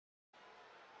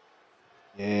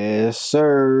Yes,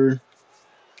 sir.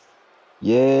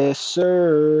 Yes,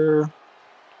 sir.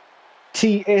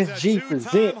 TSG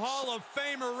presents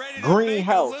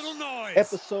Greenhouse,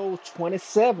 episode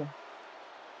 27.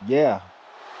 Yeah.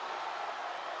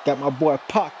 Got my boy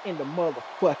Pac in the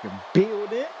motherfucking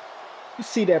building. You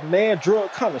see that man,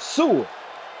 drug connoisseur.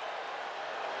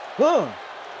 Huh.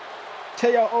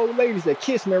 Tell y'all old ladies that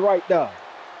kiss me right there.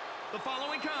 The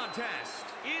following contest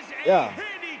is a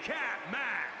handicap match.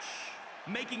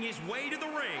 Making his way to the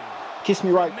ring. Kiss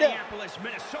me right there. Minneapolis,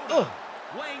 Minnesota.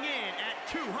 Weighing in at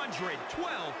 212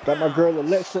 pounds. Got my girl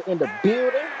Alexa in the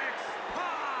building.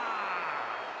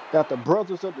 Got the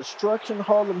Brothers of Destruction,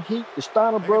 Harlem Heat, the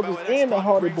Steiner Brothers, and the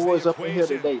Hardy Boys up in here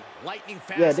today.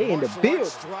 Yeah, they in the building.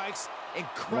 And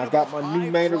I got my new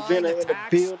main eventer in the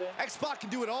building.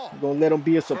 I'm going to let him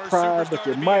be a surprise, but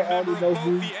you might already know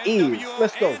who he is.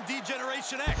 Let's go.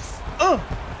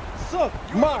 Suck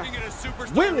my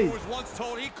Willie. Was once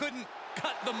told he couldn't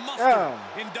cut the mustard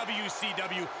in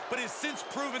WCW, but has since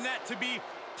proven that to be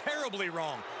terribly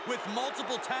wrong with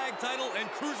multiple tag title and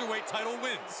cruiserweight title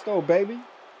wins. Let's go, baby.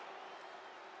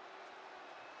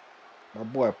 My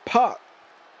boy Pac.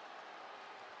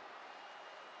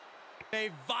 A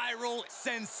viral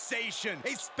sensation,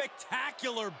 a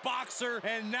spectacular boxer,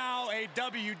 and now a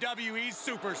WWE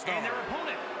superstar. And their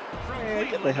opponent from Man,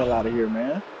 get the hell out of here,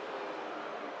 man.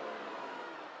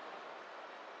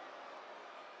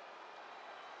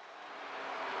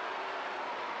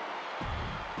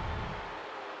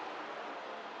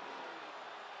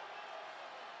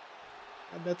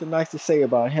 Got nothing nice to say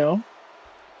about him.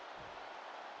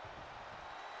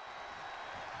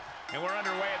 And we're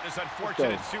underway at this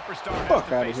unfortunate superstar.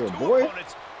 Fuck out of here, boy.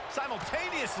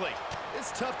 Simultaneously.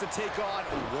 It's tough to take on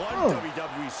one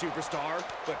WWE superstar,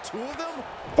 but two of them?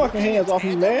 Fucking hands off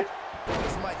me, man.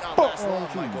 This might not last long,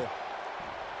 Michael.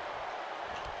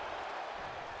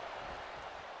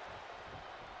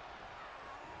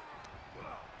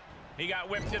 He got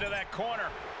whipped into that corner.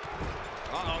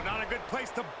 Uh-oh, not a good place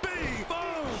to be.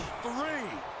 Boom! 3.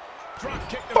 Drop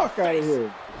kick to Fuck the out of face.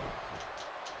 here.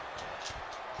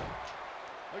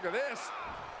 Look at this.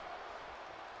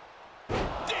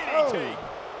 DDT.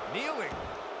 Kneeling.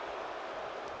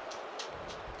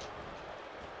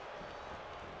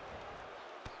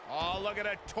 Oh, look at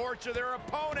a torture their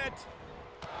opponent.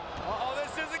 Uh-oh,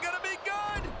 this isn't going to be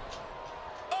good.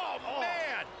 Oh,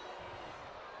 man.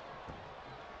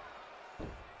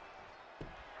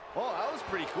 Oh, that was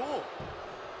pretty cool.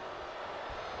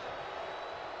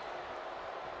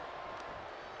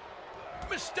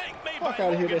 Mistake made Fuck by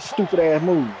out of here, Logan that stupid ass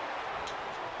move.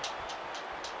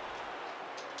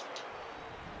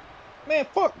 Man,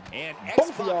 fuck And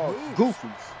both of y'all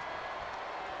goofies.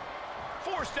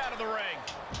 Forced out of the ring.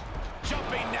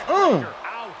 Jumping neck breaker.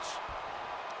 Ouch.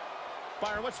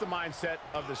 Byron, what's the mindset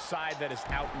of the side that is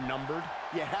outnumbered?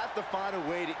 You have to find a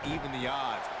way to even the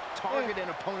odds. Target an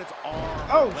opponent's arm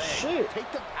Oh, or leg. shit.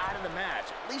 Take them out of the match.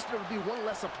 At least there'll be one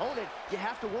less opponent you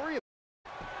have to worry about.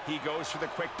 He goes for the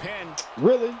quick pin.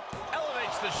 Really?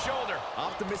 Elevates the shoulder.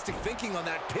 Optimistic thinking on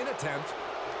that pin attempt.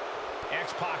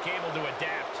 X-Pac able to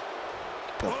adapt.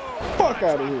 Fuck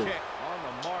out of here. Kick on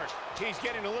the mark. He's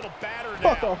getting a little battered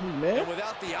Fuck now. off me, man. And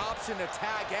without the option to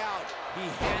tag out, he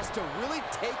has to really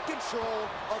take control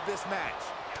of this match.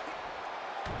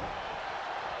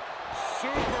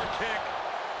 Super kick.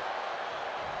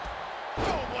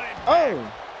 Don't blame.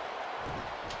 Oh.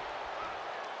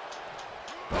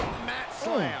 Mat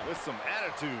slam with some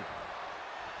attitude.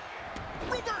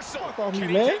 Reversal. Fuck off me, Can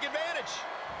he man. take advantage?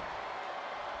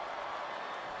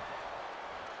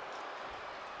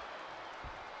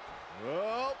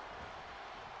 Oh.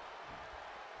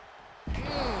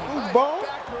 Who's ball?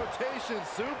 Back rotation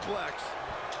suplex.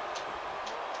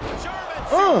 German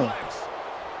suplex.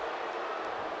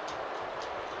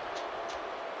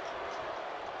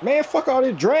 Man, fuck all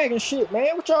this dragon shit,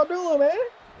 man. What y'all doing, man?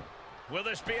 Will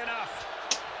this be enough?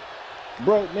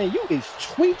 Bro, man, you is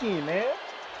tweaking, man.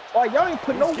 Like, y'all ain't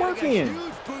put no work in.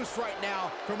 Huge boost right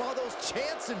now from all those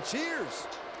chants and cheers.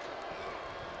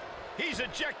 He's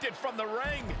ejected from the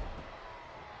ring.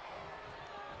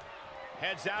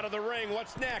 Heads out of the ring.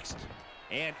 What's next?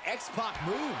 And X-Pac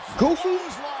moves. Goofy?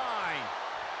 Line.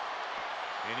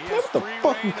 And he Man, has what the free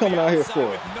fuck reign you to coming the out here outside for?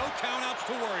 with no countouts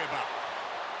to worry about.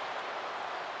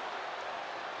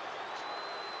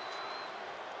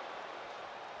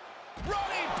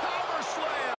 Running power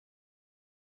slam.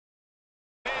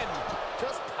 And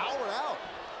Just powered out.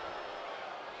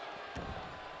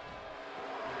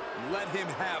 let him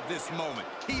have this moment.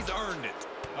 He's earned it.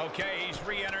 Okay, he's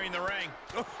re-entering the ring.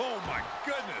 Oh, my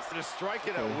goodness. Just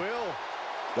striking at will.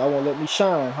 Y'all won't let me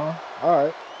shine, huh? All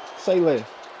right. Say less.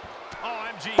 Oh,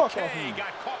 MGK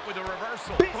got caught with a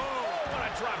reversal. Boom!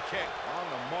 What a drop kick on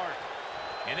the mark.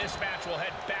 And this match will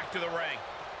head back to the ring.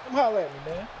 Come holler at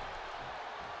me, man.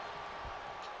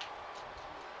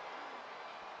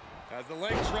 As the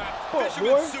leg trap,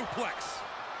 fisherman suplex.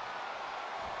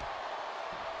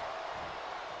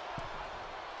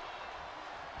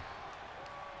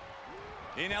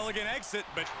 Inelegant exit,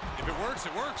 but if it works,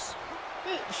 it works.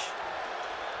 Bitch.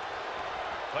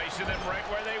 Placing them right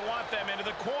where they want them, into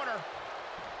the corner.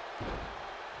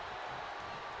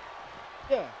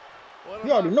 Yeah.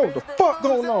 You already know what the fuck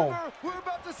going on. We're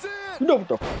about to see it. You know what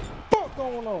the fuck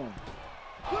going on.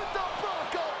 With the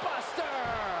Bronco Buster.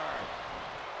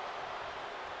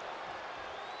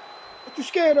 What you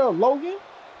scared of, Logan?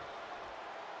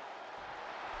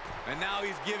 And now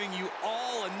he's giving you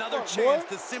all another chance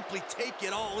to simply take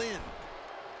it all in.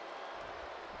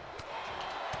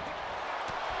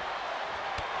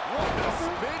 What a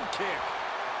spin kick.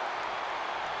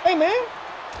 Hey, man.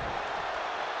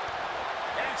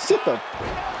 Sit the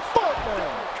fuck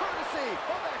down. Courtesy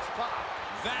of X-Pac.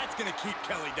 That's going to keep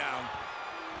Kelly down.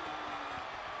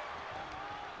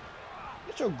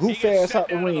 Get your goof ass out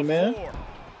the ring, man. Floor.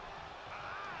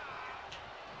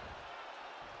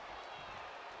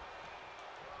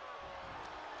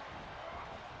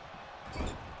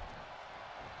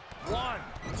 One,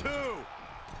 two.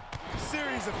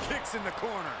 Series of kicks in the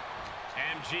corner.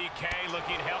 MGK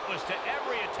looking helpless to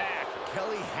every attack.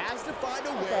 Kelly has to find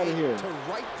a way to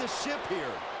right the ship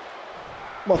here.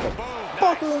 Motherfucker.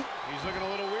 Nice. He's looking a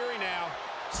little weary now.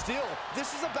 Still,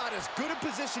 this is about as good a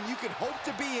position you can hope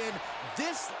to be in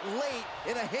this late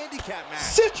in a handicap match.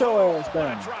 Sit your ass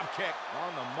down. A drop kick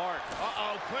on the mark.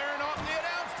 Clearing off the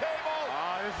announce table.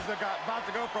 This is about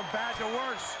to go from bad to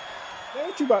worse. Man,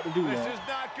 what you about to do, man? This is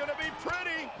not going to be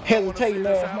pretty. Hesitating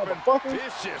ass motherfucker.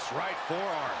 Vicious right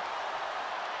forearm.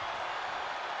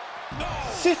 No!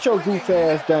 Sit your goof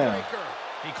ass down.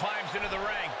 He climbs into the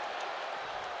ring.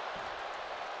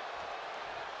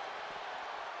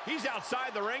 He's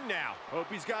outside the ring now. Hope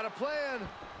he's got a plan.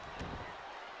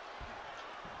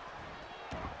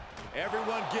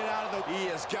 Everyone get out of the... He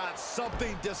has got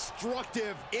something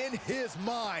destructive in his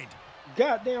mind.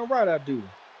 Goddamn right I do.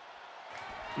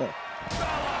 No.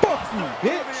 Fuck you,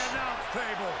 bitch.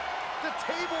 The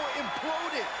table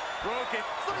imploded. Broke it.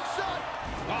 Slingshot.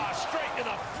 Straight to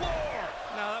the floor.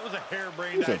 Now that was a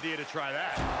harebrained idea to try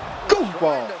that. Goofball.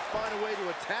 Trying to find a way to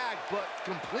attack, but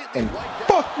completely And wiped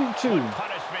fuck out. you too.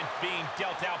 Punishment being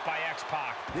dealt out by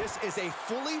X-Pac. This is a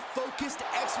fully focused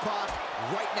X-Pac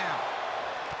right now.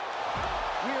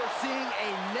 We are seeing a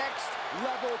next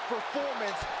level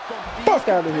performance from these Fuck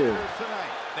out of here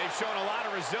tonight. They've shown a lot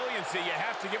of resiliency. You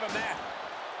have to give them that.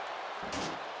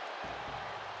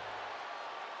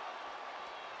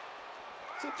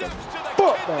 Dips to the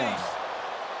fuck kidneys. down.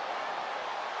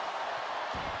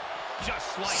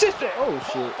 Just like Sit that. there. Oh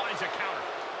Cole shit. finds a counter.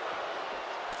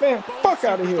 Man, Both fuck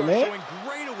out of here, superstars man. Showing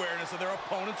great awareness of their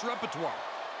opponent's repertoire.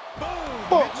 Boom!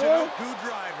 Fuck, man. Michinoku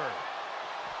driver.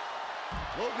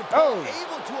 Logan Paul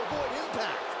able to avoid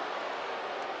impact.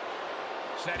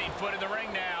 Setting foot in the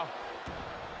ring now.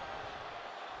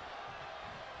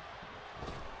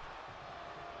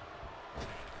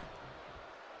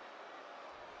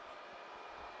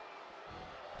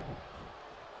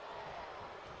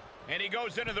 And he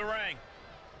goes into the ring.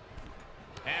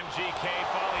 MGK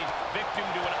falling victim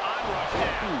to an onrush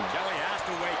now. Kelly has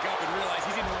to wake up and realize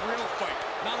he's in a real fight,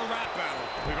 not a rap battle.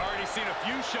 We've already seen a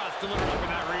few shots delivered up in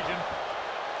that region.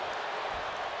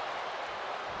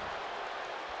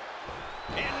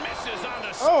 And misses on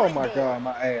the Oh my springboard. god,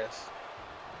 my ass.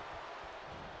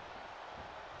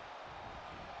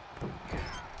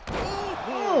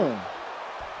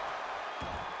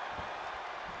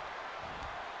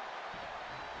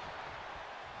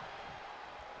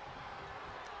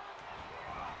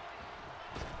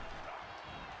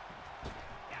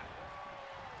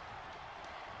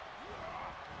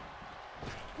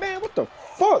 Man, what the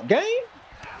fuck, game?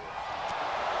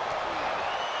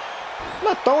 I'm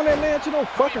not throwing that man to no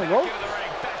fucking rope. Back into the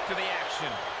ring, back to the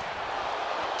action.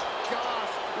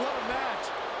 Gosh, what a match.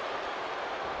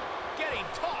 Getting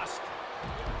tossed.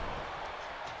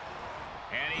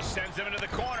 And he sends him into the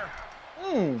corner.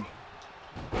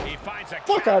 He finds a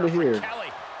Fuck counter out of for here. Kelly.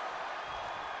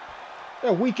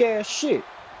 That weak ass shit.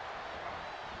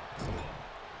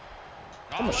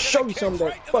 I'm gonna show you some of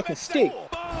that fucking stick.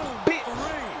 Bitch.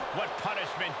 What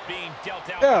punishment being dealt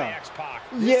out Yeah. by X-Pac.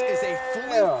 This is a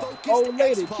fully focused Old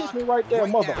lady, X-Pac kiss me right there,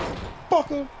 right now.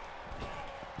 motherfucker.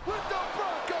 With the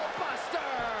Bronco Buster.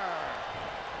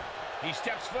 He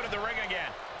steps foot in the ring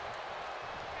again.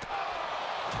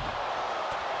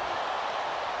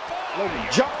 Lady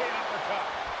European jump. uppercut.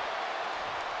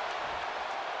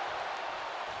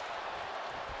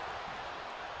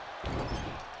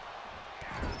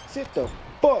 Sit the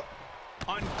fuck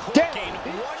Uncorking down,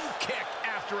 one kick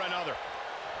after another.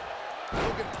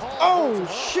 Oh,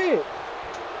 shit.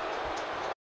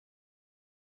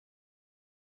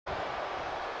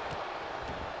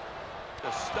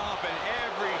 The stomp in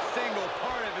every single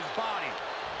part of his body.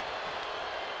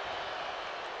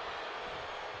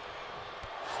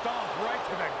 Stomp right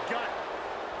to the gut.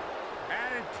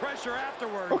 Added pressure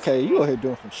afterwards. Okay, you out here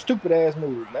doing some stupid ass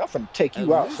moves, man. I'm finna take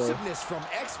you out, sir. Elusiveness from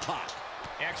X-Pac.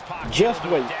 X-Pac just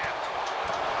wait.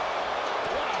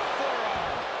 What a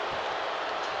forearm.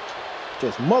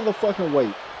 Just motherfucking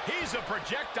wait. He's a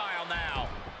projectile now.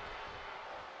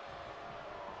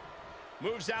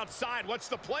 Moves outside. What's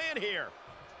the plan here?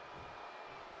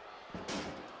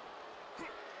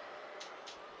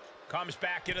 Comes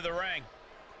back into the ring.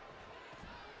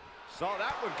 Saw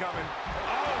that one coming.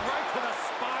 Oh, right to the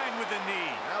spine with the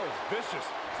knee. That was vicious.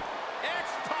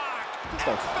 X-Pac. Get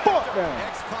the fuck down.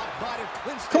 X-Pac might have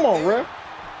clinched. Come on, ref.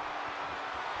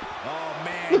 Oh,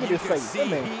 man. Look at his face. That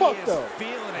man fucked up.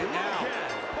 Feeling it now.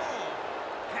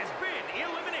 Has been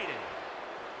eliminated.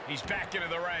 He's back into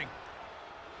the ring.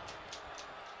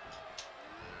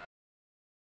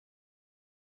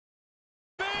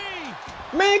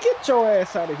 Man, get your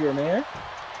ass out of here, man.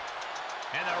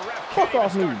 And the ref Fuck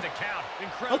off me.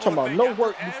 I'm talking about no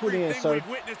work you put in, sir.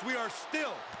 We are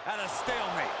still at a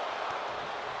stalemate.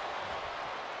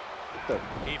 Get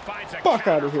He finds a the fuck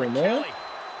out of here, for man. Kelly.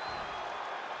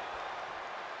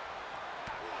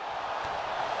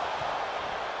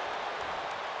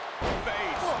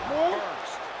 Face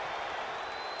first.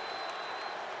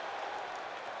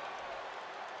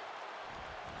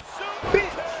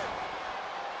 Bitch.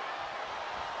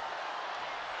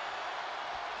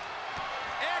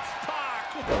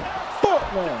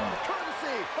 Fuck, man.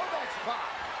 Courtesy of X-Pac.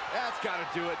 That's got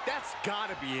to do it. That's got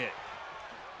to be it.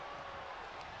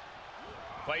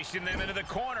 Placing them into the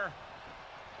corner.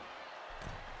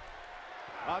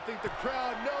 I think the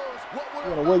crowd knows what we're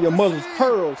You wanna wear your mother's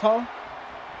pearls, huh?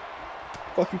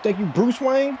 Fuck, you think you Bruce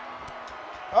Wayne?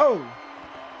 Oh.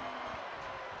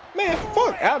 Man,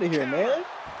 fuck out of here, man.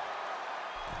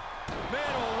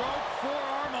 Middle rope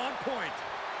forearm on point.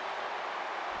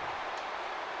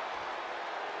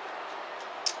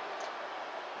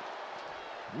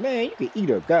 Man, you can eat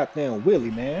a goddamn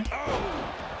willy, man.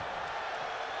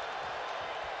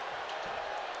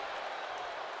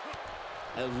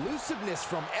 Elusiveness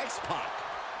from X-Pac.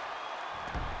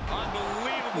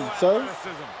 Unbelievable Sir?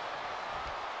 athleticism.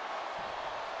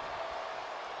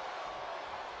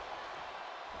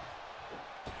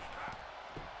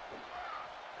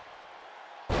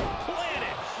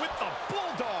 Planted with the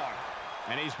bulldog.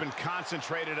 And he's been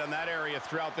concentrated on that area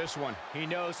throughout this one. He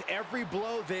knows every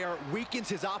blow there weakens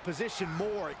his opposition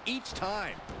more each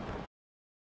time.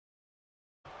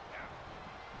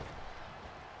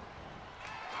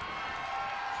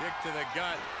 Kick to the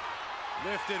gut.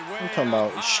 Lifted way I'm talking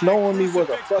about high. snowing me with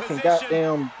a Crucifix fucking position,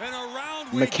 goddamn and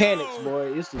around we mechanics, go.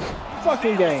 boy. It's this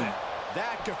fucking game.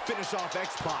 That could finish off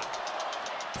X-Pac.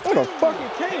 What a fucking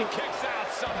He game. kicks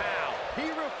out somehow. He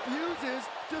refuses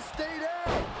to stay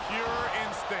down. Pure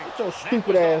instinct. Get your That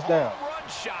stupid was a ass down. home run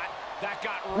shot that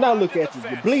got Now robbed look in at the you.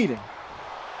 You're fence. bleeding.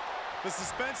 The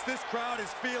suspense this crowd is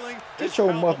feeling Get is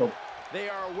your palpable. mother They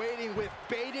are waiting with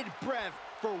bated breath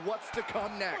for what's to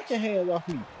come next. Get your hands off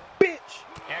me, bitch.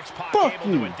 X-Pac Fuck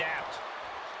able you. to adapt.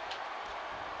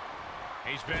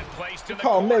 He's been placed in the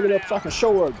Call corner Megan up now. so I can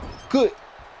show her good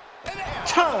And there,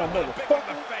 time, with a pick in the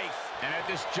motherfucker. face. And at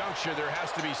this juncture, there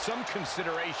has to be some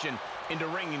consideration into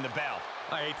ringing the bell.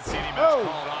 I hate to see any match Oh.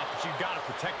 called off, but you've got to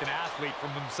protect an athlete from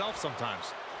himself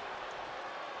sometimes.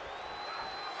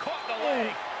 Caught the leg.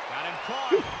 Got him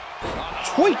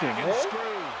caught. Tweaking, Dragon man.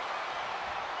 screw.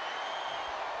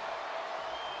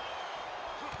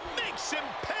 Makes him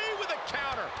pay with a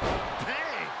counter.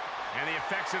 Bang. And the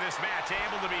effects of this match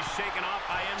able to be shaken off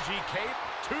by MGK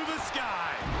to the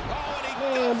sky. Oh, and he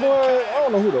Man, doesn't boy, connect. I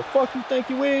don't know who the fuck you think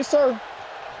you is, sir.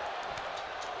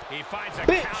 He finds a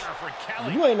Bitch. counter for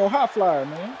Kelly. You ain't no high flyer,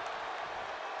 man.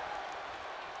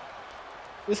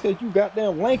 Just because you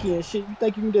goddamn lanky and shit, you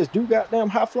think you can just do goddamn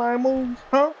high flying moves,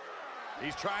 huh?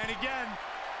 He's trying again.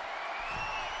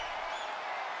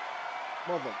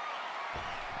 Mother.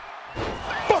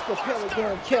 Fuck a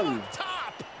Pelican Kelly.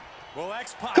 Top. Will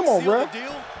X-Pac Come on, seal bro. the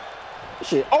deal? This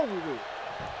shit over with.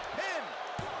 Pin.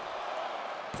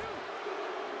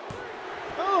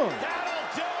 Oh,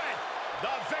 That'll do it. The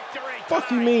victory fuck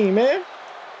you tonight. mean, man?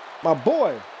 My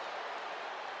boy.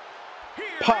 Here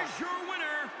Pop. is your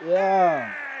winner,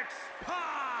 Yeah. X-Pac.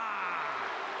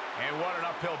 And what an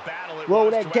uphill battle it Roll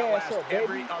was that to gas outlast up, baby.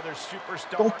 every other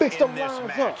superstar Don't fix in them this lines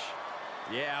match. up.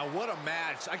 Yeah, what a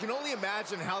match. I can only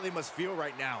imagine how they must feel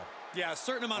right now. Yeah, a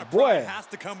certain amount of pride has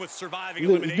to come with surviving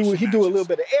elimination He do a little matches.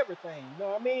 bit of everything. You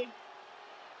know what I mean?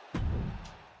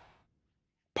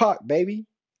 Pac, baby.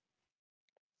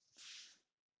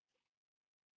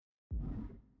 I'm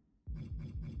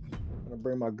gonna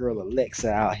bring my girl Alexa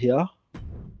out here.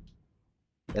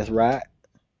 That's right.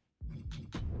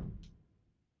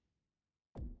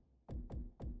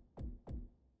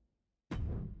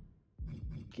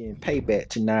 Getting payback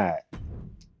tonight.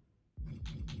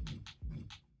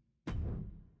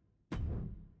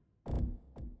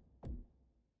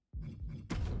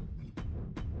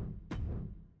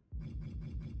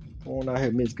 Come on out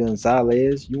here, Miss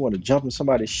Gonzalez. You want to jump in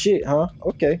somebody's shit, huh?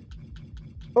 Okay.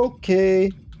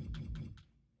 Okay.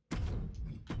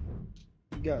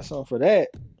 You got something for that.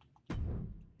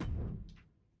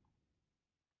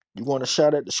 You want a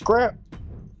shot at the scrap?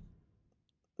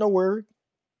 No worry.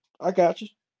 I got you.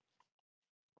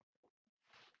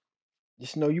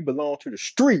 Just know you belong to the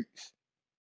streets.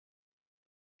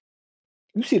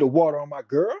 You see the water on my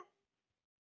girl?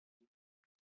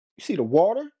 You see the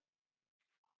water?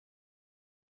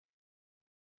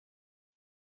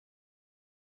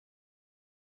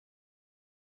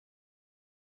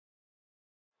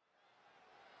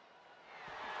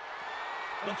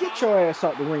 Get your ass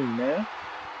out the ring, man.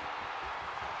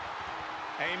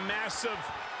 A massive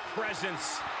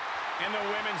presence in the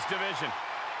women's division.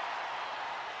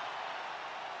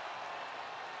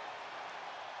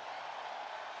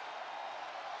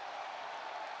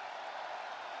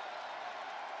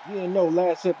 You didn't know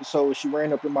last episode she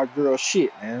ran up in my girl's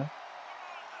shit, man.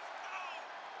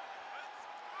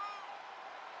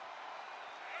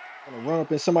 Gonna run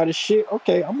up in somebody's shit?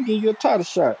 Okay, I'm gonna give you a title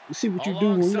shot. You see what you do,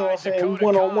 you know what I'm saying?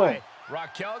 One-on-one.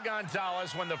 Raquel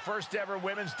Gonzalez won the first ever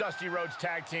Women's Dusty Rhodes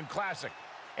Tag Team Classic.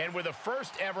 And we're the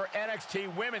first ever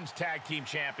NXT Women's Tag Team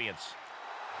Champions.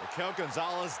 Raquel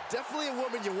Gonzalez, definitely a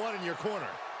woman you want in your corner.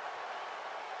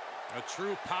 A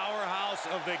true powerhouse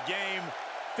of the game.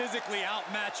 Physically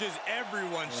outmatches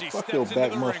everyone she fuck steps your into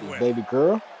back the muscles, ring with. baby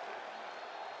girl.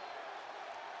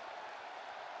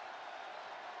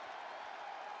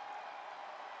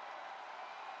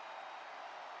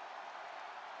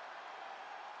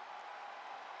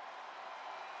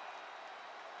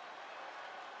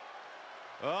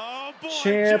 Oh boy,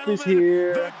 Champ is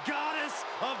here. The goddess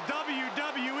of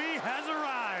WWE has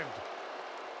arrived.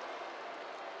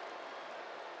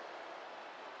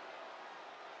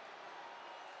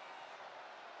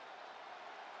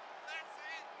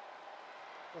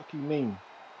 Fuck you mean?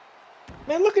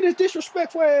 Man, look at this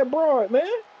disrespectful ass broad, man.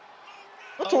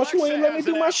 I told you ain't let me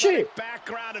do my shit.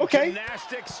 Okay.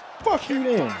 Gymnastics, fuck you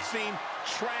then. Boxing,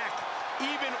 track,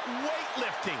 even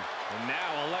weightlifting. And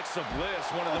now Alexa Bliss,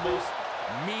 one of the most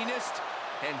meanest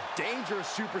and dangerous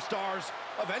superstars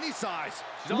of any size.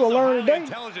 She's You gonna also learn highly today?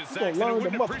 intelligent, You gonna Saxon, and learn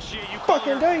wouldn't the appreciate you calling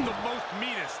fucking her day. the most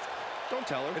meanest. Don't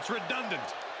tell her. It's redundant.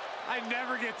 I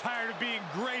never get tired of being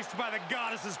graced by the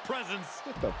goddess's presence.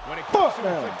 Get the When it comes fuck to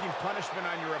down. inflicting punishment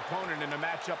on your opponent in a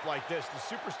matchup like this,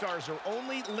 the superstars are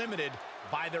only limited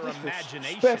by their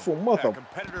imagination. Disrespectful A mother.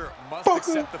 competitor must fucker.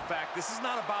 accept the fact this is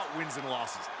not about wins and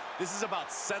losses. This is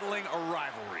about settling a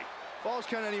rivalry. Falls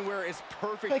Count Anywhere is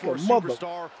perfect Take for a a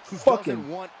superstar who fucking doesn't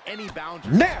want any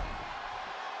boundaries. Now.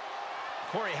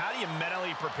 Corey, how do you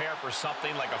mentally prepare for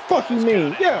something like a Fuck you Falls mean?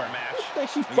 Count Yeah. Anywhere match? What you think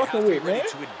she You have fucking to be with, ready man?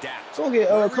 to adapt. Go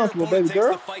get Wherever comfortable, your opponent baby takes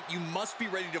girl. the fight, you must be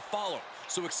ready to follow.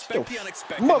 So expect Yo, the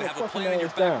unexpected and have a motherfucking plan in your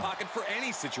ass back down. pocket for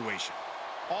any situation.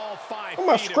 All 5 Where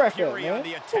my feet scrap of fury at, on man?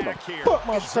 the Where the attack here. fuck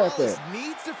my scrap Gonzalez at?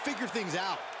 needs to figure things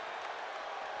out.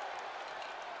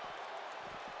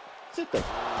 Sit the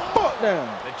fuck down.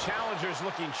 The challenger's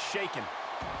looking shaken.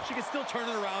 She can still turn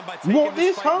it around by You taking want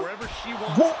this this, fight huh? wherever she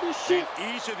wants. Want this shit?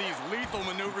 And each of these lethal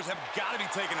maneuvers have got to be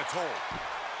taking a toll.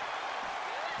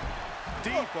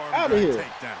 Deep arm Outta drag here.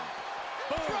 takedown.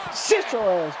 Boom. Sit your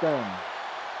ass down.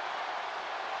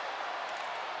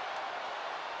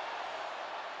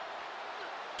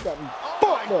 Got me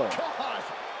fucked up. God.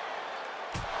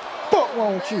 Fuck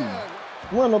wrong with you?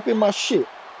 Run up in my shit.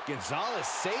 Gonzalez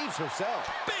saves herself.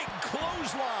 Big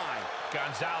clothesline.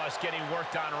 Gonzalez getting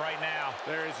worked on right now.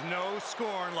 There is no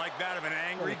scorn like that of an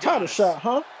angry Title goddess. shot,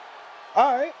 huh?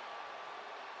 All right.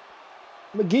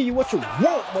 I'm gonna give you what you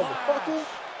want, motherfucker.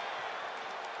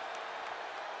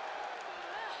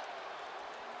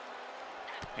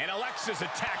 And Alexa's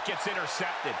attack gets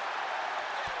intercepted.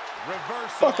 Reversal.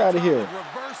 Fuck outta on top here. of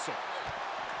Reversal.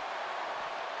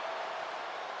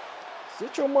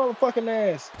 Sit your motherfucking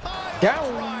ass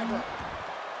down.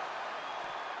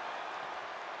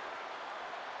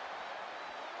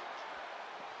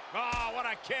 Oh, what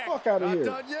a kick. Fuck out of Not here.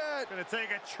 done yet. Gonna take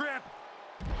a trip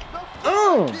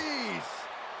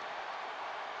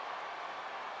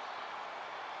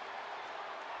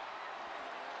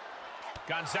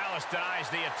Gonzalez denies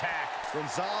the attack.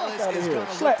 Gonzalez is going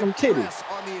to slap them titties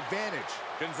on the advantage.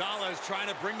 Gonzalez trying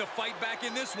to bring the fight back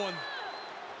in this one.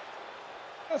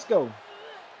 Let's go.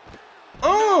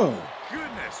 Oh,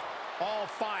 goodness. All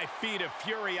 5 feet of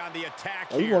fury on the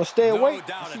attack here. You want to stay away? No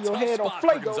doubt, See your head on spot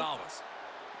Flago. Gonzalez.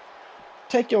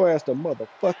 Take your ass to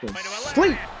motherfucking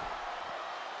sleep.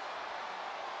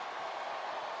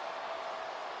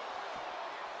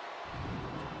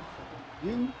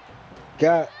 You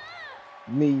got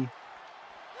me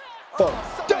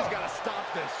fucked Somebody's up. got to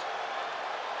stop this.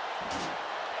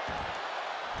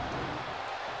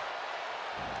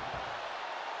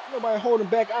 Nobody holding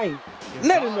back. I ain't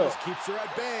letting up. Keeps her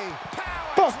at bay.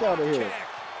 Fuck out of here. Kick.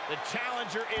 The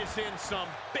challenger is in some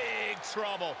big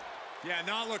trouble. Yeah,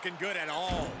 not looking good at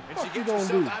all. And she What you gets gonna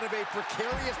herself do? out of a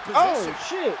precarious position. Oh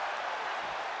shit.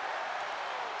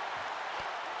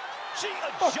 She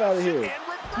Fuck out of adjusts here. it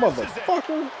and reverses it.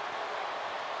 Motherfucker.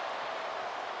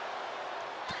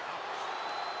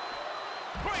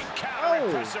 Great counter. Oh.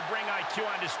 Impressive ring IQ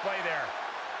on display there.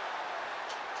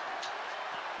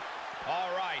 All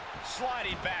right,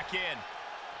 sliding back in.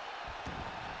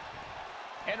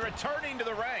 And returning to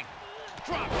the ring.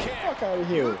 Drop kick. Fuck out of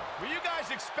here. Were you guys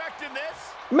expecting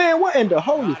this? Man, what in the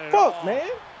holy Not at fuck, all. man?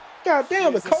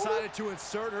 Goddamn, She's Dakota. decided to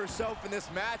insert herself in this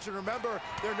match, and remember,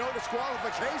 there are no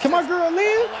disqualifications. Can my girl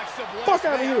live? Alexa Bliss Fuck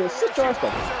out of may here. have Sit your ass the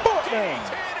where she fuck wants her. down. DDT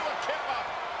to a kip up.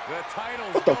 The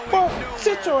title's What the going fuck? nowhere.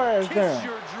 Sit your ass Kiss down.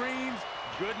 your dreams.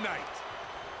 Good night.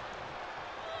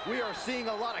 We are seeing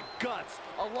a lot of guts,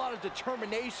 a lot of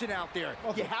determination out there.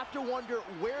 Okay. You have to wonder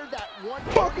where that one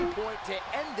Fucker. turning point to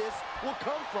end this will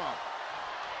come from.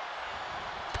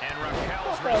 And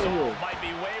Raquel's Fuck outta resolve here. might be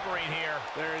wavering here.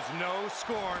 There is no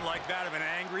scorn like that of an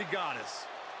angry goddess.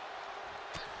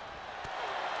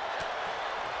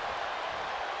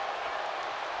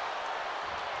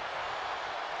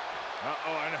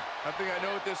 Uh-oh, I think I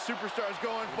know what this superstar is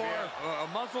going for. A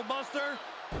muscle buster?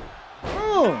 Mm.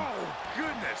 Oh,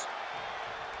 goodness.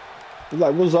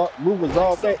 Like we'll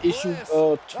resolve that issue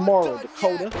tomorrow,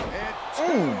 Dakota. And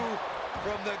two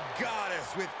from the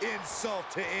goddess with insult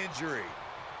to injury.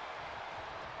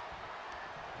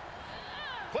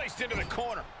 Placed into the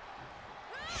corner.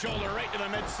 Shoulder right to the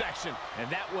midsection. And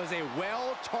that was a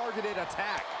well-targeted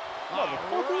attack. A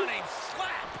running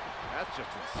slap. That's just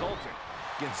insulting.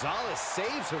 Gonzalez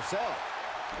saves herself.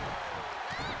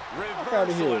 outta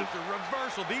Reversal here. after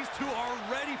reversal. These two are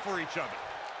ready for each other.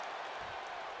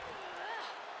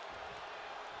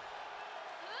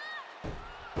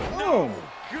 Oh.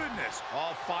 Goodness.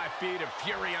 All 5 feet of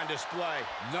fury on display.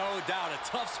 No doubt a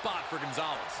tough spot for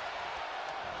Gonzalez.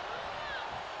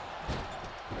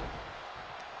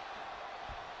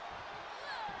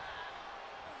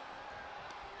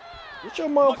 Get your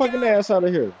motherfucking ass out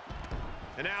of here.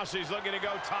 And now she's looking to go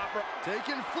top rope.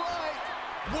 Taking flight.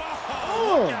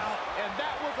 Whoa! Look out. And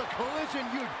that was a collision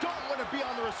you don't want to be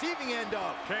on the receiving end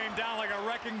of. Came down like a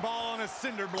wrecking ball on a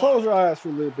cinder block. Close your eyes for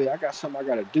a little bit. I got something I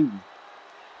gotta do.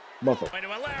 Motherfucker. Into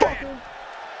a lariat.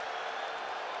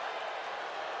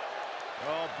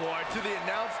 Oh, boy, to the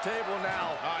announce table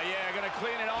now. Oh, yeah, gonna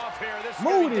clean it off here. This is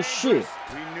Move gonna be this shit. dangerous.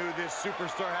 We knew this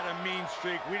superstar had a mean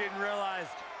streak. We didn't realize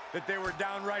that they were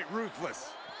downright ruthless.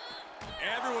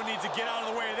 Everyone needs to get out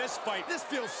of the way of this fight. This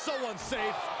feels so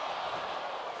unsafe.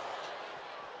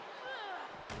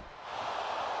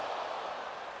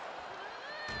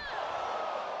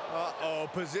 Uh-oh,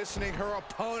 positioning her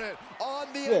opponent on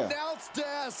the announce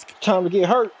desk. Time to get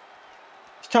hurt.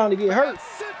 It's time to get hurt.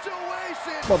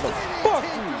 Situation. Motherfucker. DDT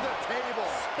through the table.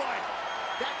 Spike.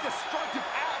 That destructive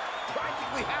act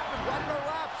practically happened right in our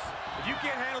laps. If you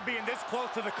can't handle being this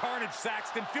close to the carnage,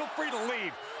 Saxton, feel free to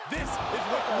leave. This is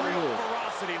what real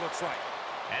ferocity looks like.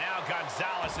 And now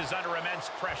Gonzalez is under immense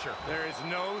pressure. There is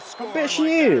no scorn bet she like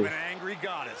that is. of an angry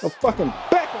goddess. A fucking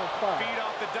back on fire. Feed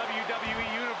off the WWE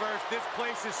Universe. This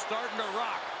place is starting to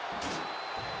rock.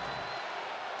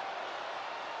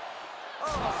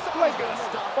 Oh, Like somebody's that gonna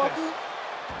stop motherfucker. this.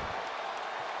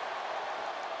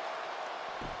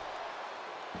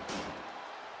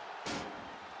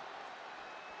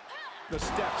 The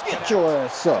steps Get your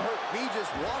ass up. hurt me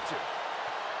just watching.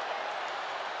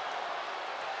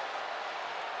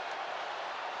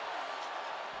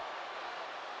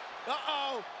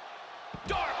 Uh-oh.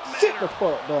 Dark Sit the matter.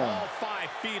 fuck down. All 5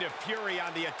 feet of fury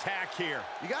on the attack here.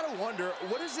 You gotta wonder,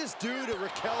 what does this do to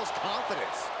Raquel's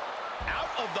confidence? Out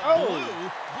of the Oh.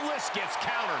 blue, Bliss gets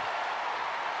countered.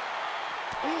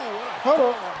 Ooh, what a Hold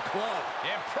up. forearm club.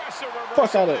 Impressive reversal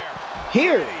Fuck out of there.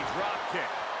 here. Big drop kick.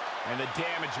 And the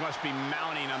damage must be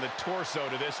mounting on the torso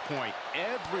to this point.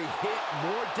 Every hit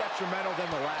more detrimental than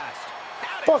the last.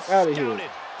 Fuck out of here.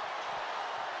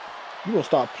 You gonna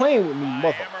start playing with me,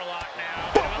 mother. Hammerlock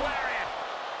now. And a lariat.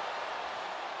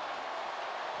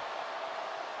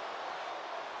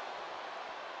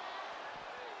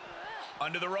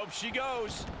 Under the rope she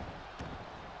goes.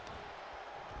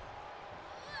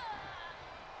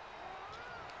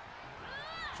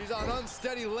 She's on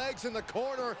unsteady legs in the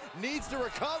corner. Needs to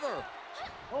recover.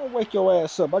 Don't wake your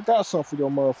ass up. I got something for your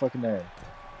motherfucking ass.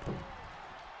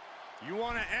 You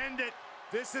want to end it?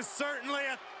 This is certainly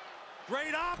a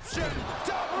great option.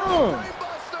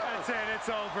 Brainbuster. That's it. It's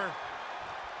over.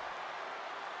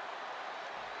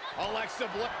 Alexa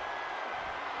Bliss.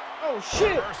 Oh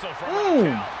shit. Reversal from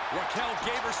Raquel. Raquel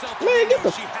gave herself the Man, get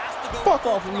the she has to go fuck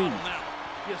off of me.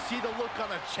 You see the look on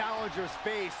the challenger's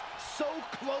face. So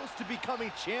close to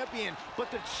becoming champion, but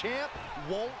the champ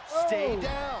won't stay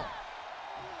down.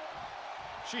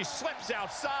 She slips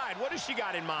outside. What has she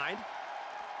got in mind?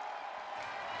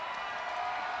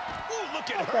 Ooh, look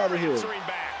at her answering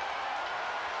back.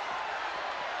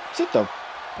 Sit the.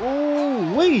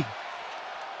 Ooh-wee.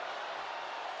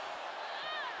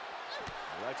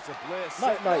 Alexa Bliss.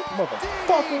 Night,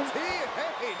 motherfucker.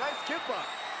 Hey, nice kip up.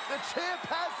 The champ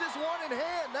has this one in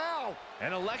hand now.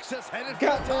 And Alexa's headed for the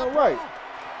top Goddamn right.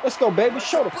 Let's go, baby.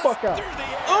 Show the fuck out.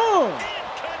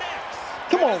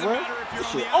 Come on, man. This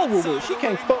shit over with. She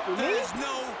can't fuck with me. There's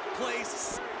no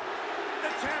place. The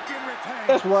champion retains.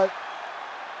 That's right.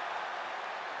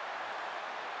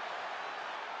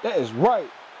 That is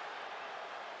right.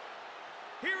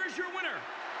 Here is your winner,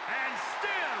 and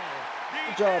still the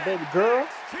Good job, baby girl.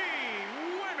 NXT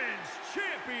Women's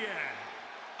Champion,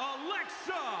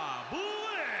 Alexa Bliss.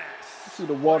 You see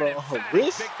the water on her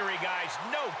wrist? Victory, guys.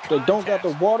 No They don't got the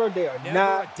water. They are Never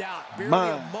not a doubt. Barely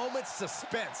mine. a moment's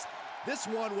suspense. This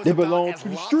one was They about belong as to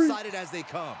the street. lopsided as they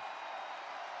come.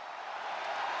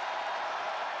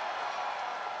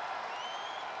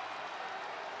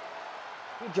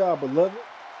 Good job, beloved.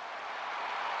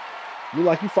 You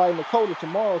like you fighting Dakota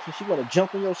tomorrow, so she gonna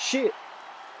jump in your shit.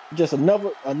 Just a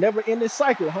never-ending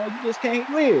cycle, huh? You just can't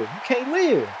live. You can't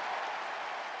live.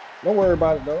 Don't worry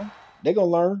about it though. They gonna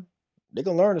learn. They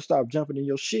gonna learn to stop jumping in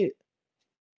your shit.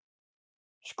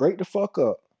 Straight the fuck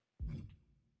up.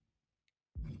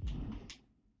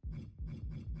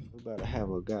 We better have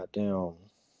a goddamn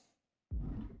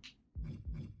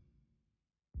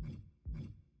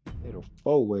little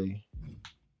four-way.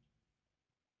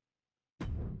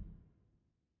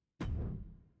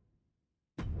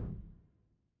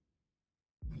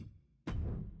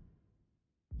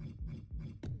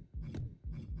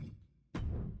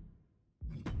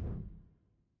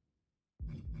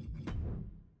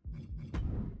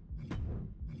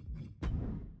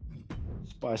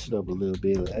 Spice it up a little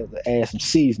bit. Add some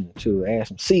seasoning to it. Add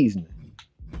some seasoning.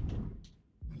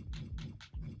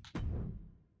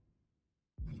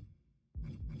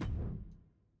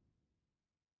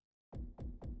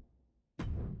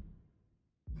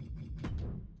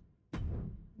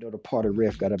 You know the party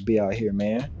ref gotta be out here,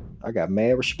 man. I got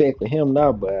mad respect for him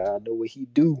now, but I know what he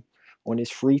do on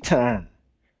his free time.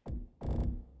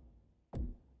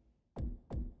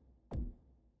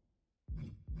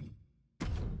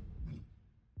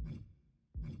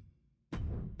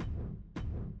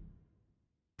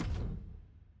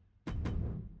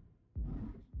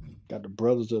 Got the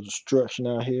Brothers of Destruction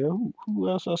out here. Who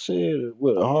else I said?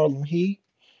 What, Harlem Heat?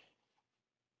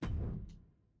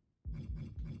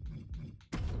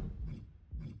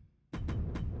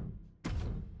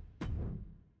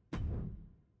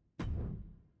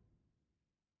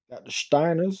 Got the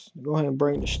Steiners. Go ahead and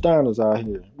bring the Steiners out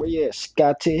here. Where you at,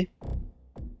 Scotty?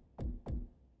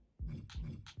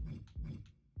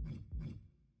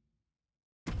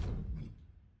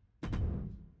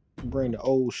 Bring the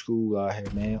old school out here,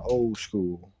 man. Old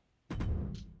school.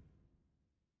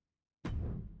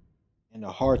 And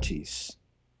the Hearties.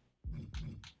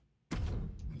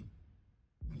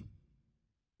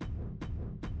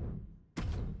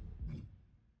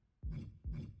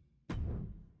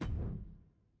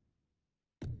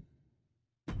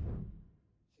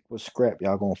 What scrap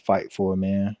y'all gonna fight for,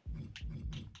 man?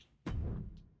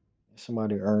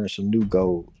 Somebody earn some new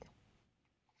gold.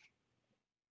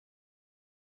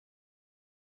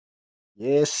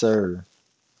 Yes, sir.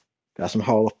 Got some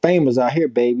Hall of Famers out here,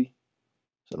 baby.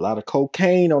 There's a lot of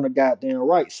cocaine on the goddamn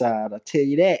right side, I tell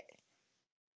you that.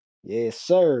 Yes,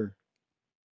 sir.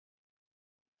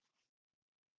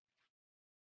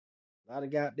 A lot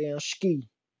of goddamn ski.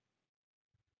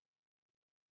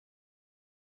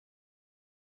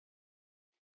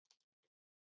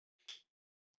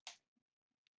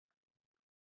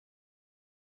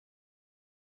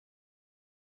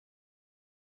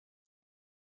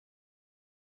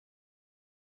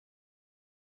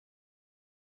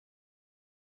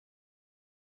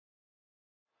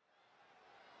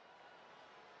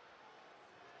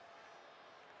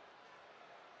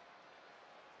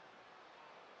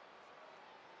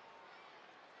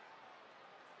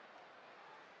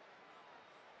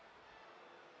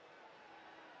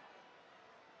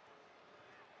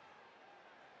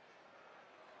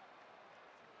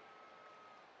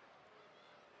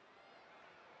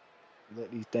 Let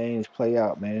these things play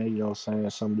out, man. You know what I'm saying?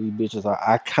 Some of these bitches are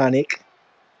iconic.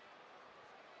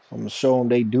 I'm gonna show them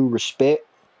they do respect.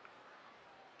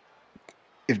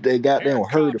 If they goddamn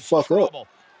hurry the fuck up.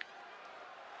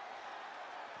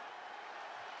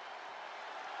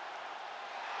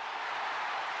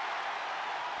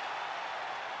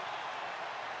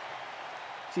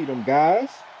 See them guys?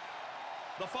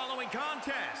 The following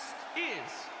contest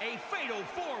is a fatal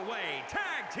four-way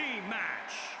tag team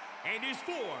match and is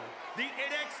for the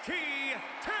NXT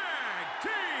Tag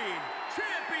Team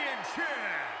Championship.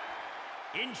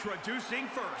 Introducing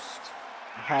first.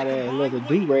 How that little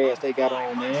do-rags they got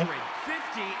on, man.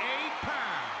 58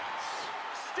 pounds.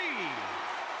 Steve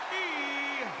E.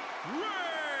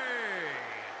 Ray.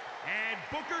 And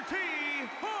Booker T.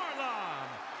 Harlem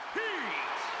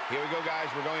Heat. Here we go, guys.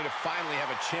 We're going to finally have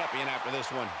a champion after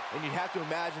this one. And you'd have to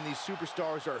imagine these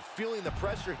superstars are feeling the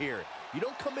pressure here. You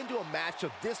don't come into a match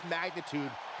of this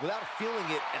magnitude without feeling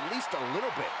it at least a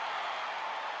little bit.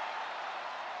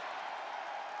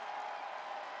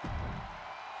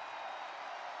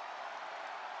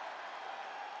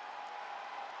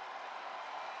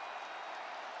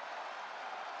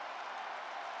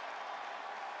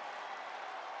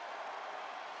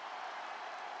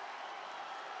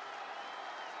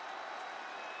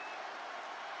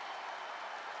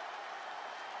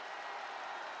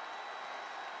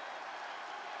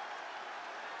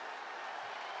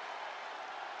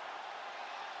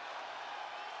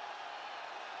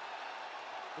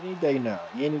 Any day now,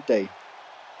 any day.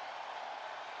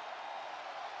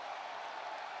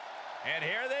 And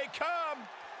here they come.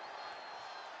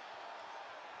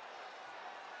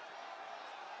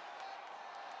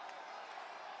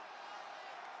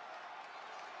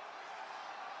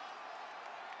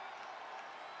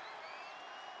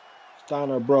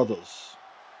 Steiner Brothers.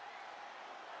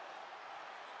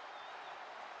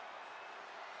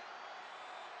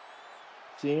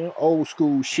 See, old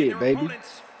school shit, baby.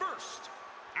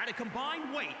 At a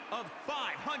combined weight of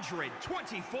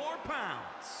 524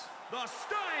 pounds, the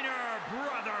Steiner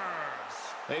Brothers.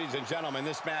 Ladies and gentlemen,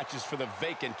 this match is for the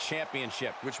vacant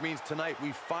championship. Which means tonight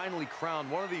we finally crowned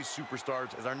one of these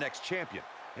superstars as our next champion.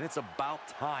 And it's about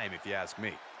time, if you ask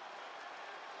me.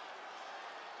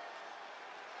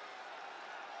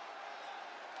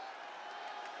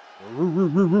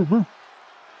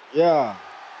 Yeah.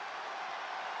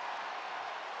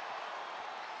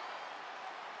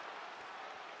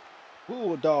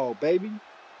 Bulldog, baby.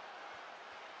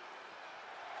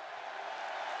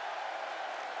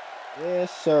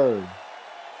 Yes, sir.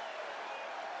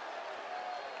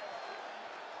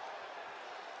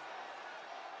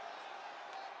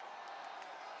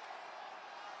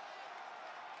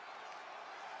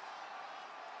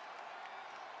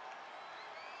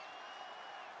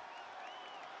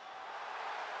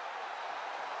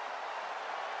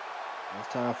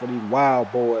 It's time for these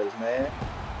wild boys, man.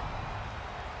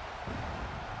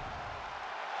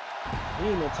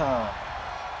 Demon time.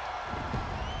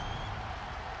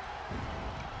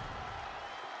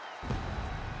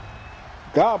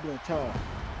 Goblin time.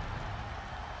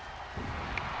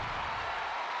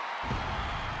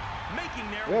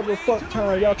 Whatever the fuck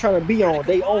time y'all trying to be on,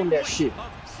 they own that shit.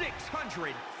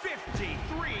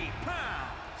 653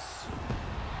 pounds.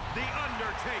 The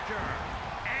Undertaker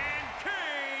and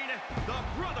Kane, the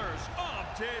Brothers of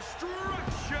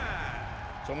Destruction.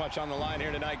 So much on the line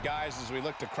here tonight, guys, as we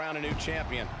look to crown a new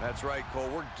champion. That's right, Cole.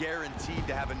 We're guaranteed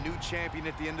to have a new champion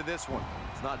at the end of this one.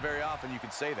 It's not very often you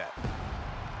can say that.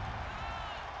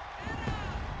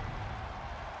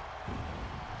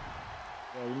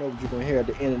 Well, you know what you're going to hear at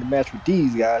the end of the match with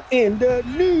these guys. In the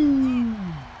news.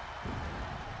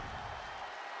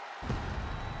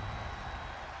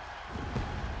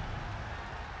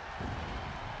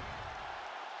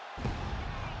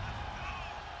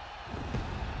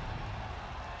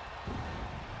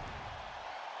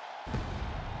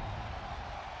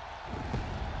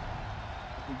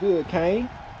 Good, Kane.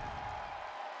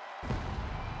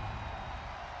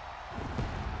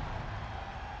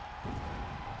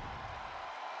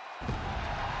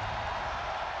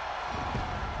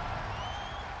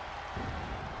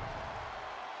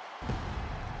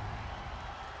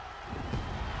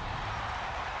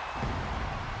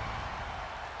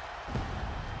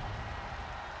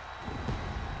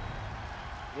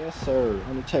 Yes, sir.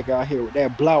 Let me check out here with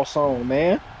that blouse on,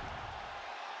 man.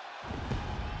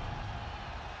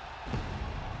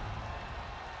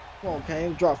 Come on,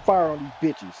 Kane. Drop fire on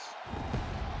these bitches.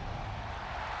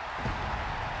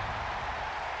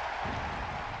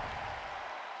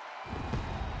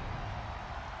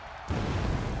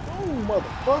 Oh,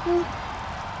 motherfucker.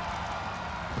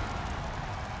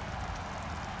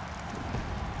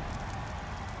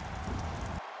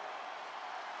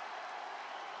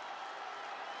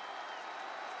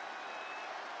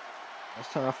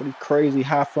 It's time for these crazy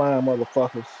high-flying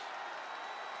motherfuckers.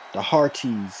 The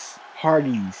Hardys.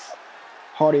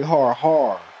 Hardy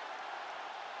har.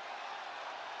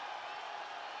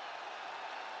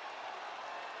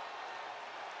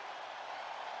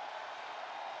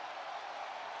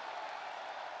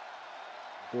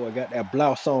 Boy, got that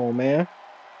blouse on, man.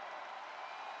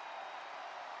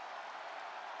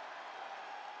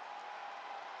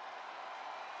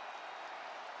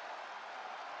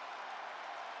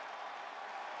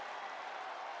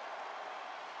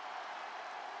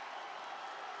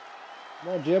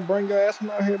 Come on, Jim, bring your ass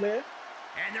out here, man.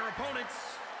 And their opponents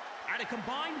at a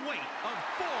combined weight of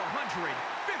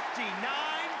 459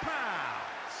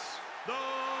 pounds, the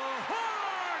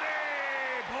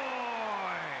Hardy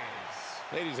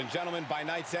Boys. Ladies and gentlemen, by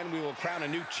night's end, we will crown a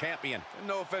new champion.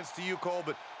 No offense to you, Cole,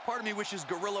 but part of me wishes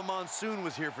Gorilla Monsoon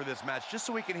was here for this match, just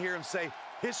so we can hear him say,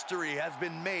 history has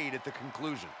been made at the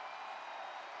conclusion.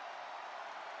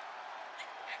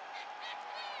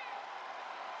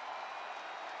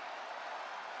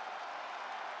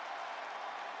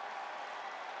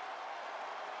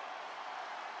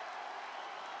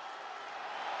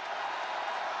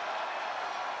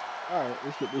 All right,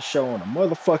 let's get this show on the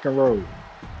motherfucking road.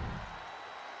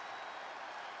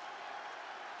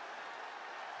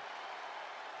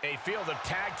 A field of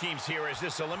tag teams here as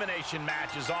this elimination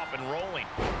match is off and rolling.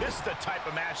 This is the type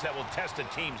of match that will test a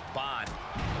team's bond.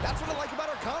 That's what I like about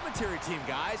our commentary team,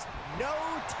 guys. No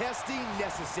testing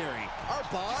necessary. Our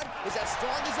bond is as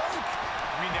strong as oak.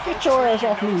 Get your ass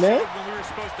off me, man. When we were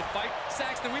supposed to fight,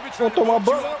 Saxton, we've been Don't trying to throw my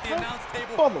vote you butt off up, the man. announce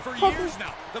table for years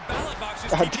now. The ballot box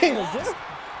just keeps damn, lost. Jim.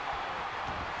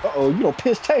 Uh-oh, you don't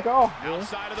piss take off, man.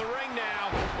 Outside of the ring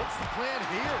now. What's the plan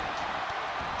here?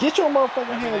 Get your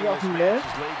motherfucking hands Everything off in me, this man. match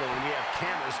is legal, and we have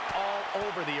cameras all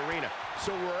over the arena.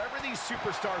 So wherever these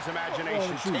superstars'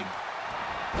 imagination take...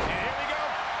 And here we go.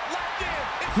 Locked in.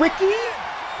 It's Ricky!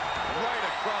 Right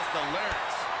across the larynx.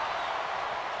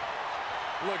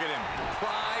 Look at him.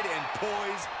 Pride and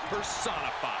poise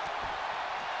personified.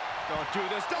 Don't do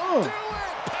this. Don't do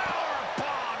it. power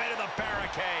bomb into the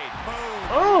barricade. Boom.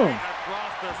 Right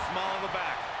across the small of the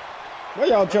back. Why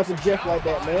y'all jumping Jeff like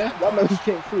that, man? Y'all know he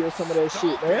can't feel some of that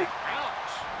shit, man.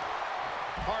 Ouch.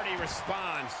 Hardy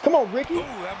responds. Come on, Ricky. Ooh,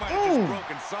 that might have just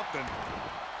broken something.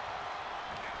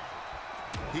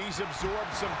 He's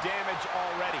absorbed some damage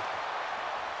already.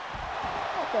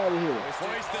 Fuck out of here.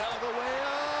 Hoist it all the way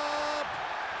up.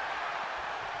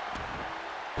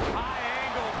 High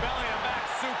angle belly and back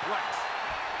suplex.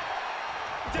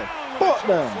 Down with Fuck a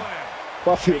down. choke slam.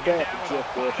 Well, I feel bad for Jeff,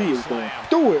 boy. He is going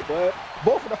through it, bud.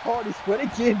 Both of the Hardys, but they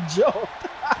getting jumped.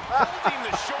 Holding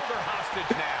the shoulder hostage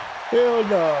now. Hell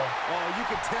no. Oh, you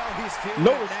can tell he's feeling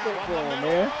No it respect now. for him,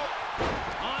 man.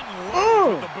 Unloads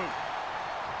with the boot.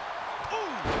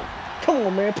 Come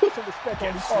on, man. Put some respect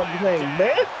on these Hardys' name,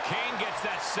 man. Kane gets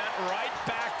that sent right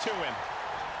back to him.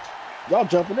 Y'all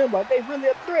jumping in like they really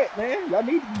a threat, man. Y'all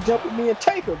need to be jumping me and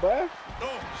Taker, bro.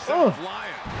 Sent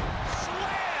flying.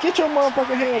 Get your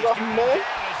motherfucking hands off me, man. Is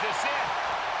this it?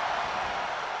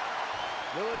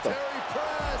 Military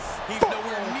press. He's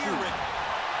nowhere near it.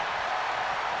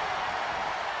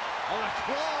 On a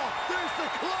claw. There's the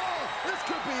claw. This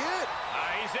could be it.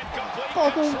 He's in complete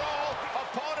Fucker. control.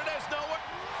 Opponent has nowhere.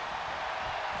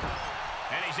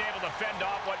 And he's able to fend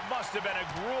off what must have been a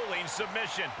grueling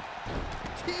submission.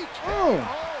 TKO. Oh,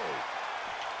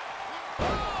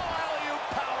 alley-oop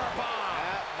powerbomb.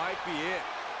 That might be it.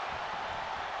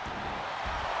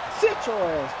 Sit your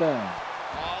ass down.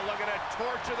 Oh, look at it.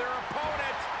 Torture their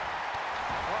opponent.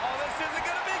 Oh, this isn't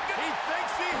going to be good. He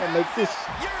thinks he I'll has make this it.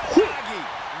 quick. Uranagi.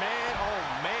 Man, oh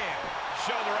man.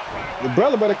 Shoulder up right away. Your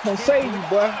brother better come save you,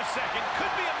 boy. A second.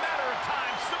 Could be a matter of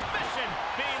time. Submission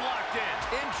being locked in.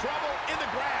 In trouble in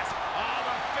the grass. Oh,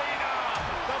 the Phenom.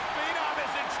 The Phenom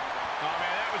is in... Oh,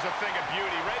 man, that was a thing of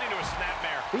beauty. Right into a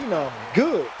snapmare. Phenom,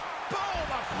 good. Boom.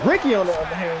 Ricky, on the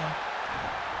other hand,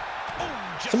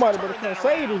 somebody better come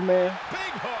save this man.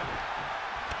 Big hook.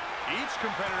 Each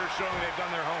competitor showing they've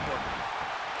done their homework.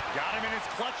 Got him in his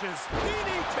clutches.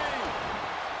 DDT.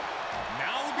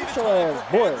 Now would be Get the your time ass,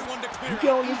 for boy. everyone to You clear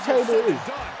get out. on this table, it's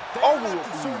over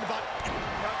with for you.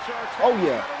 Oh,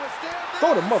 yeah.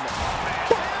 Throw the mother.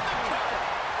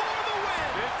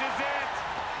 This is it.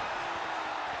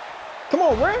 Come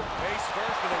on, Ray. Face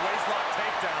first with a waistlock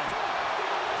takedown.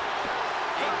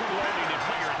 Learning to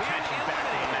put your attention back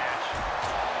to the match.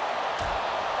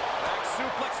 Back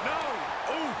suplex, no.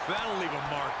 Ooh, that'll leave a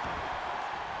mark.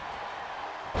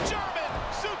 German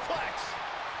suplex.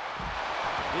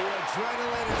 The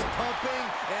adrenaline is pumping,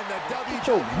 and the Get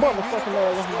your motherfucking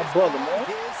ass off my brother, man.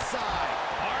 His side.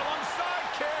 Harlem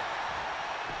sidekick.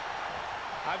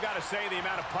 I I've got to say, the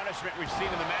amount of punishment we've seen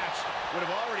in the match would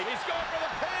have already... He's going for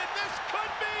the pin. This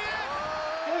could be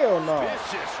it. Hell no.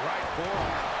 Vicious right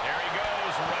forearm. There he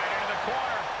goes, right into the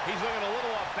corner. He's looking a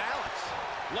little off balance.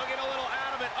 Looking a little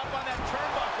out of it, up on that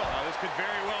turnbuckle. Oh, this could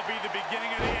very well be the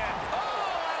beginning of the end. Oh,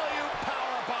 alley-oop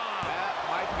powerbomb. That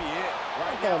might be it.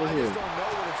 Right Get now, out of I here. just don't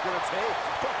know what it's going to take.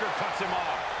 Booker cuts him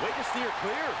off. Way to steer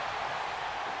clear.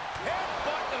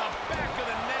 Headbutt to the back of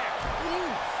the neck.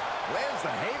 Oof. Lands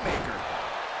the haymaker.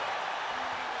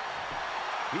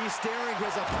 He's staring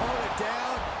his opponent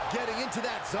down, getting into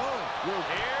that zone.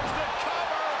 Here's the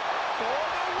cover for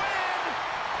the win.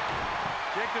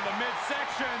 Kick to the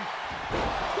midsection.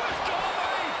 Twist to the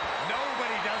leg.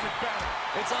 Nobody does it better.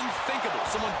 It's unthinkable.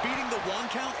 Someone beating the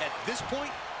 1 count at this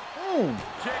point.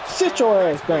 Sit your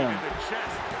ass down. In the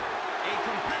chest. A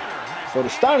competitor has But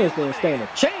the Steiners didn't stand a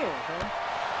chance, huh?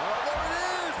 Oh, there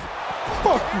it is.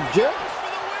 Fuck you, Jeff. for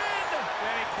the win.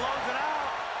 Can he close it out?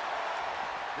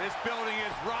 This building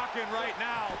is rocking right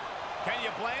now. Can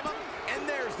you blame him? And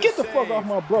there's the Get the save. fuck off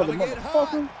my brother, Coming in hot.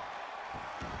 motherfucker.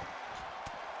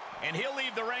 And he'll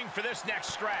leave the ring for this next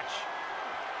stretch.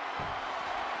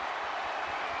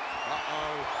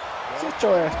 Sit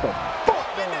your ass the fuck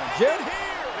down, Jeff.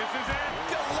 This is it.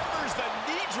 Delivers the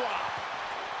knee drop.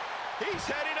 He's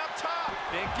heading up top.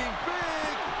 Thinking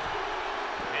big.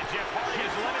 And Jeff Hardy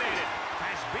is eliminated.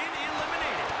 Has been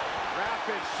eliminated.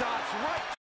 Rapid shots right.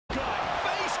 Gut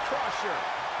face crusher.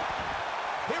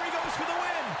 Here he goes for the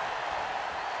win.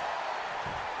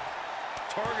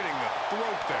 Targeting the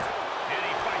throat there. And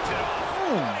he fights it off.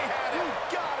 He had it. You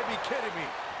gotta be kidding me.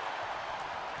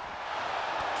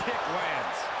 Kick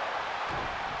lands.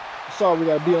 Sorry we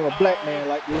gotta be on a black man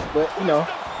like this, but you know,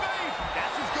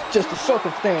 That's his go-to just the move.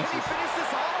 circumstances. Can he finish this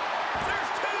off?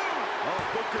 There's two. Oh,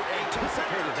 Booker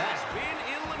anticipated that. Has been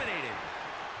eliminated.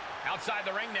 Outside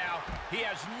the ring now. He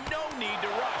has no need to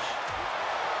rush.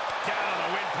 Down on the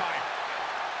windpipe.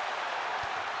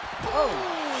 Oh,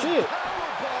 shit.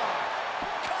 Powerbomb.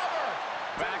 Cover.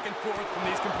 Back and forth from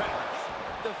these competitors.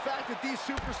 The fact that these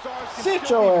superstars can Sit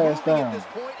still your be ass moving down. at this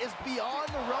point is beyond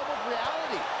the realm of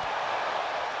reality.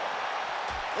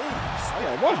 I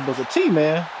gotta watch Booker T,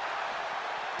 man.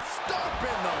 Stop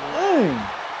in the leg.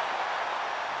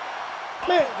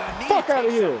 Man, The knee fuck out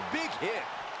of takes here. a big hit.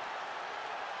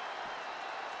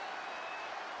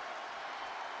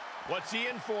 What's he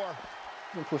in for?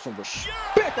 You put some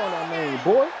respect on that name,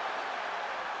 boy.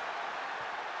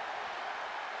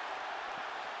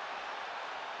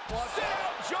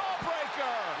 Sit-up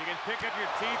jawbreaker. You can pick up your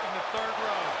teeth in the third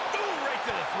row. Ooh, right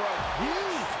to the throat.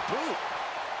 Huge boot.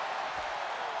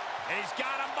 And he's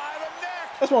got him by the neck.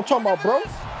 That's what I'm talking about, bro.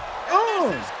 This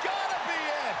has gotta be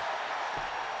it.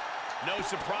 No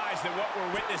surprise that what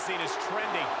we're witnessing is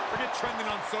trending. Forget trending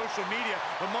on social media.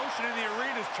 Emotion in the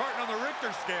arena is charting on the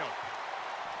Richter scale.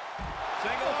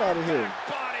 Single Fuck outta here.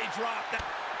 back body drop.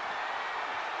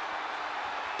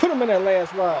 Put him in that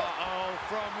last ride. Uh-oh,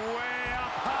 from way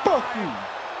up high. Fuck you.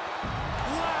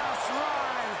 Last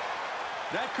ride.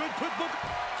 That could put Booker.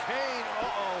 Kane,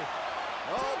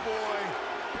 oh boy.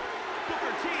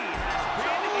 Booker T has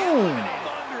been eliminated.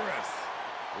 Thunderous.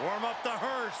 Warm up the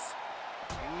hearse.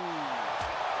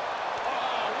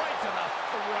 Oh, right to the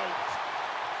throat.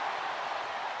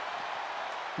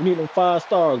 You need them 5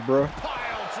 stars, bro.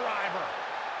 Pile driver.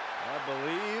 I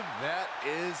believe that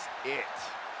is it.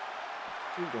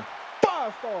 You need them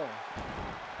 5 stars.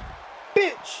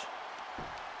 Bitch.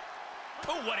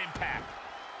 Oh, what impact.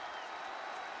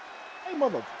 Hey,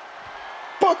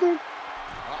 motherfucker.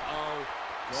 Uh-oh.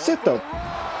 Sit the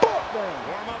fuck down.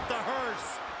 Warm up the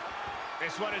hearse.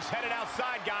 This one is headed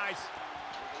outside, guys.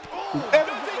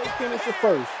 Whoever gets their finisher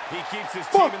first. He keeps his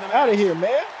Fuck team in the match. out of here,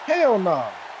 man. Hell no.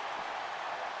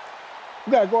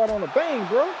 You gotta go out on a bang,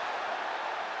 bro.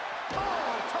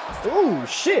 Ooh,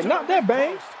 shit. Not that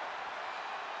bang.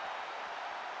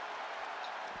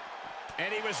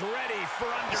 And he was ready for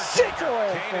Sit Undertaker. your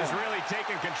ass Kane is down. really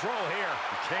taking control here.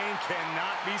 Kane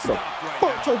cannot be The stopped right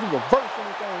fuck now. told you to reverse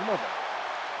anything, mother.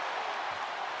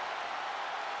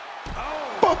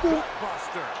 Oh, Fucker.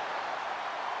 Buster.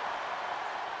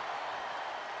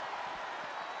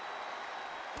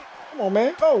 Come on,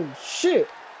 man. Oh, shit.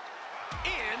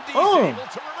 And he's Oh. able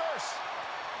to reverse.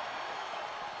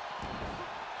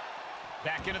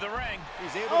 Back into the ring.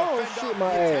 He's able Oh, to fend shit, off my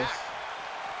the ass. attack.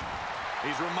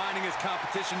 He's reminding his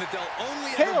competition that they'll only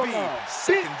Hell ever be no.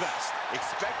 second Bitch. best.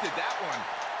 Expected that one.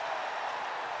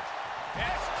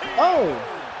 ST. Oh.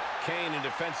 Kane in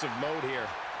defensive mode here.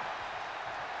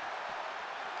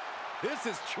 This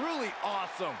is truly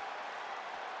awesome.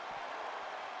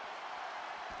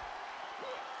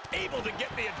 Able to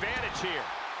get the advantage here.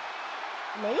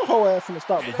 Man, your whole ass finna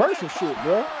start reversing shit,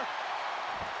 bro.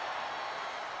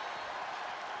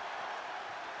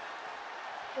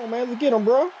 Come on, man, let's get him,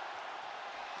 bro.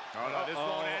 Oh, no, this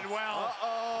won't end well.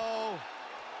 Uh-oh.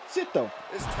 Sit though.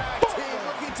 This tag team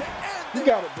looking to end You the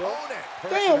got it, bro. opponent.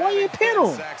 Damn, why you pin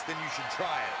him? Saxton, you should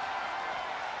try it.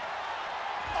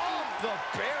 Off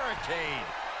the barricade.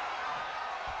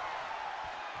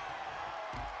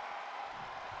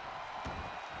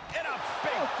 In a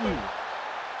big Fuck you. boot.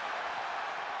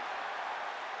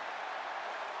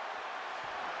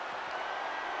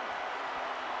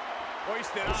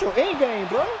 Hoisted What's up. your end game,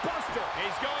 bro? Buster.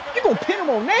 He's going for You the gonna pin him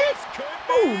on that? Could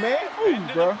be Move, man. it.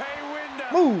 Move, bro. Into the pay window.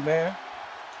 Move, man.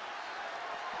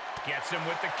 Gets him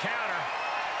with the counter.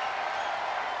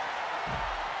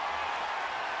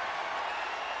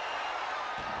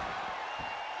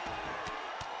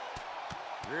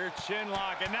 Rear chin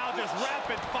lock, and now just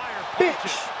rapid fire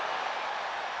punches. Bitch.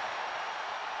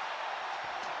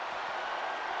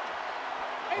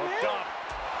 Hey, Hooked man. up.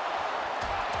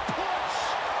 Push.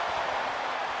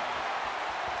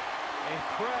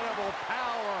 Incredible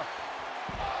power.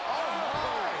 Oh,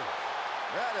 my.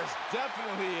 That is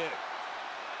definitely it.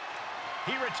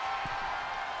 He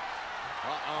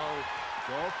Uh-oh.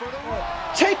 Go for the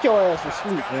run. Take your ass to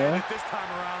sleep, man. This time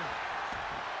around.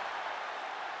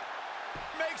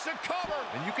 Makes a cover.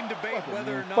 And you can debate Fuck it,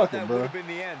 whether or man. not Fuck it, that bro. would have been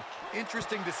the end.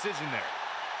 Interesting decision there.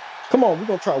 Come on, we're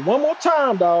gonna try one more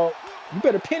time, dog. You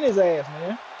better pin his ass,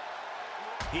 man.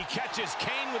 He catches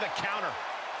Kane with a counter.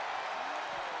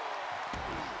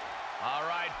 All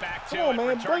right, back to Come on, it. man.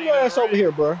 Bring Returning your to the ass over ring.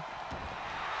 here, bro.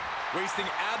 Wasting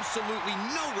absolutely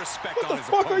no respect What on the his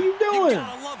fuck are opponent. you doing? You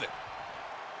gotta love it.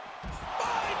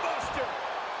 Buster.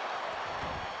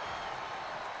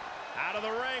 Out of the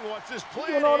ring. What's his You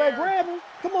plan doing all that here? grabbing?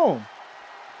 Come on.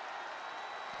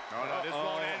 Oh, no, this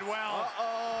won't end well.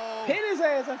 Uh-oh. Pin his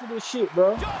ass after this shit,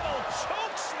 bro. Double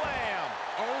choke slam.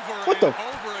 Over What and the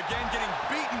over again, getting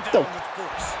beaten the down with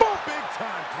force. fuck? Big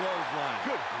time clothesline.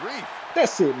 Good grief.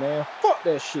 That's it, man. Fuck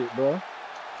that shit, bro.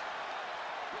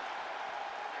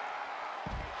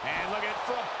 And look at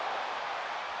from.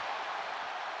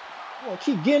 You wanna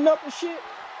keep getting up and shit?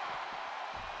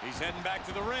 He's heading back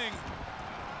to the ring.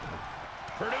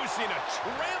 Producing a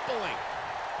trampling.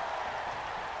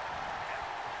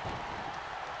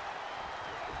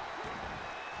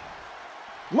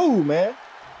 Move, man.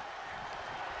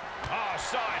 Oh,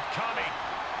 saw it coming.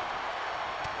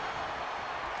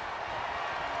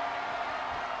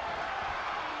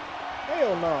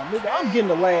 Hell no, nigga. I'm getting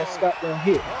the last goddamn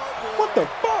hit. What the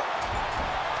fuck?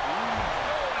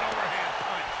 An overhand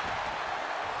punch.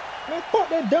 Man, fuck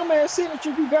that dumbass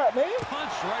signature you got, man.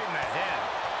 Punch right in the head.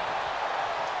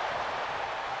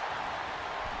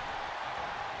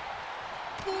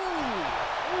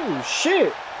 Ooh,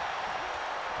 shit.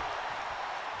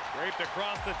 Draped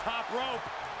across the top rope.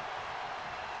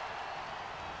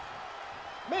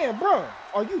 Man, bro,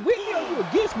 are you with me or you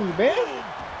against me, man? And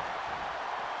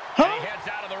he Huh? heads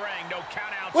out of the ring. No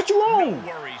countouts. What you on?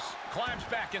 No worries. Climbs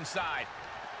back inside.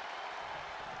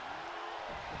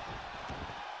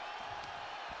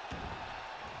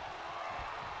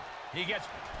 He gets.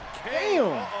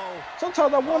 Damn.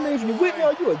 Sometimes I wonder if you with me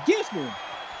or you against me.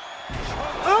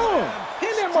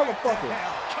 Pin that motherfucker.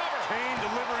 Cover. Kane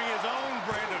delivering his own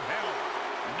brand of hell.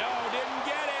 No, didn't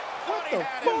get it. What Thought he the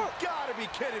had fuck? him. Gotta be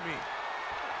kidding me.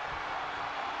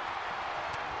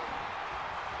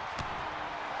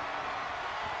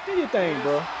 Do your thing,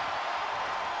 bro.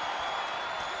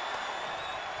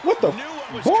 What the Knew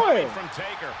what was boy? coming from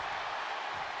Taker.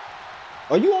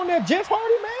 Are you on that Jeff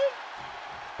Hardy,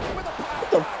 man?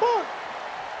 What the fuck?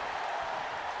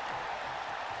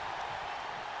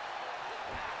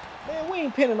 Man, we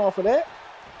ain't pinning off of that.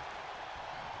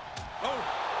 Oh,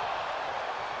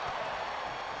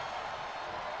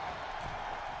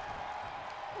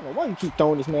 I don't know why you keep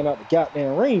throwing this man out the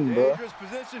goddamn ring, bro. Dangerous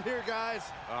position here, guys.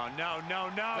 Oh, no.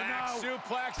 back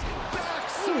suplex.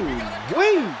 Back Ooh, suplex.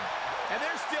 wait. And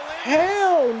they're still in.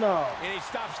 Hell no. And he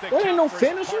stops the That ain't count no for his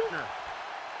finisher. partner.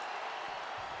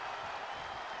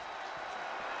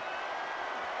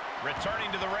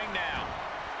 Returning to the ring now.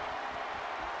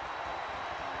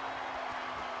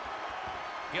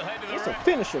 He'll head to the It's a ring.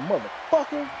 finisher,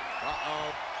 motherfucker.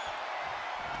 Uh-oh.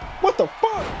 What the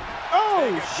fuck? Take Oh, a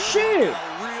good look shit.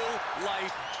 at a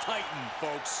real-life Titan,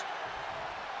 folks.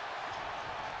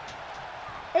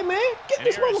 Hey, man, get And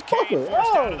this here's Kane motherfucker.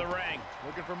 forced out of the Oh. ring.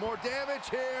 Looking for more damage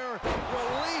here.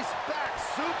 Release back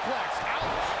suplex.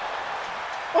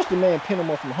 Ouch. Watch the man pin him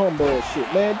off some humbug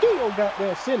shit, man. Do your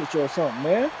goddamn signature or something,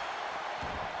 man.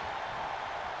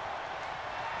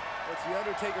 Let's The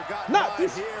Undertaker got Not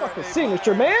this here, fucking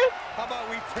signature, man. How about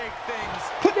we take things?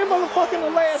 Put that motherfucker in the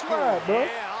last ride, bro. Yeah,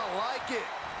 I like it.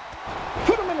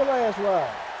 Put him in the last ride.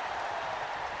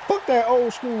 Fuck that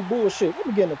old school bullshit. Let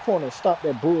me get in the corner and stop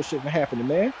that bullshit from happening,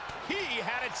 man. He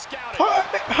had it scouted.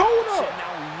 Hold up.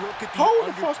 Now look at the Hold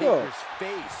the fuck up. Undertaker's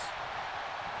face.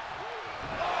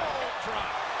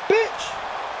 Bitch.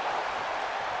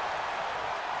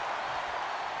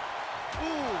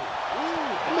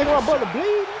 Make my brother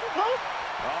bleed, huh?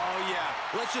 Oh,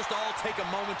 yeah. Let's just all take a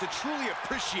moment to truly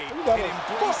appreciate You and got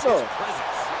embrace fucked his up.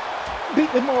 presence. Beat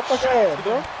this motherfucker ass,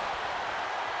 bro.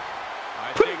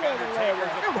 I Put think him in the last Undertaker's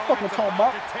ride. That's what I'm fucking opponent's talking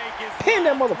about about. to take his Pin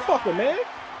that last motherfucker, ride. man.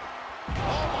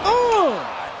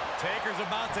 Taker's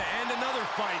about to end another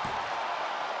fight.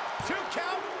 2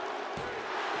 count.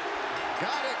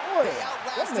 Got it. Boy, They that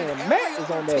outlasted man every Matt is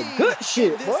other on that team good in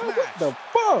shit, this boy. What match. the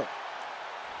fuck?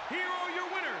 Here are your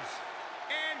winners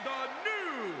and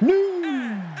the new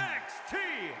NXT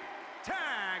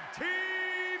Tag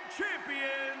Team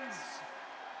Champions,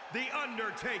 The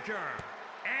Undertaker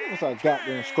and What's our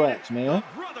goddamn Kane, scratch, man?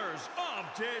 the Brothers of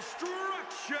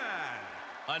Destruction.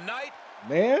 A night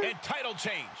Man, and title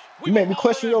change. you make me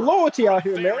question your loyalty out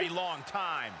here, Very man. long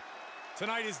time.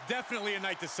 Tonight is definitely a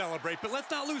night to celebrate, but let's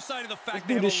not lose sight of the fact Let's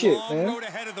they do have this a shit, long man. road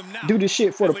ahead of them now. Do this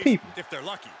shit for At the least people. if they're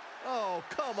lucky. Oh,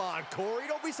 come on, Corey.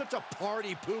 Don't be such a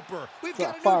party pooper. We've Try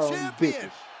got a fire new on these champion.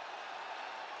 bitches.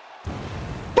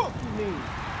 Fuck you mean?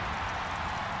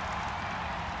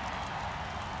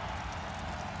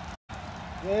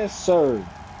 Yes, sir.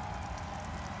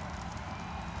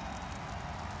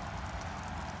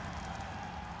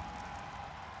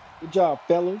 Good job,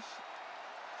 fellas.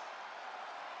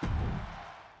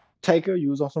 Taker, you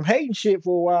was on some hating shit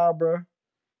for a while, bro.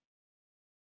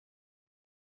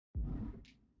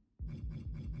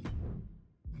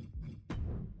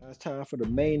 Now it's time for the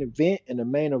main event and the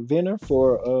main eventer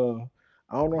for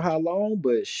I don't know how long,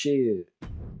 but shit.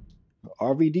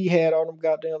 RVD had all them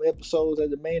goddamn episodes as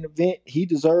the main event. He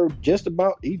deserved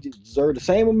he deserved the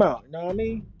same amount. You know what I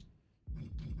mean?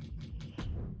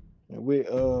 And with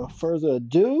further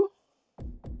ado,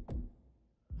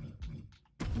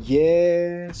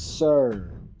 yes,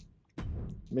 sir.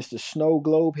 Mr. Snow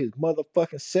Globe, his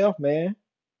motherfucking self, man.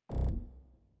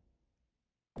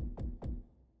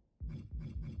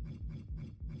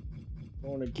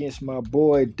 Going against my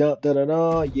boy,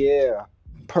 yeah,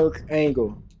 Perk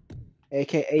Angle,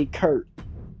 aka Kurt.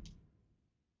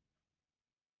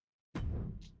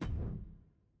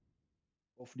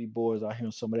 Both of these boys out here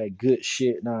on some of that good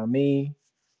shit, know what I mean?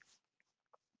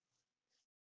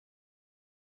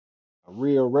 A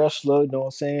real wrestler, you know what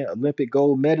I'm saying? Olympic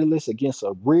gold medalist against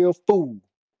a real fool.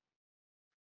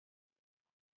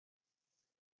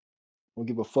 Don't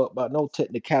give a fuck about no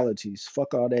technicalities.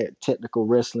 Fuck all that technical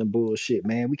wrestling bullshit,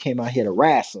 man. We came out here to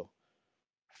wrestle,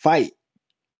 fight.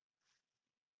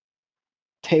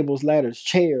 Tables, ladders,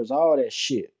 chairs, all that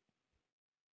shit.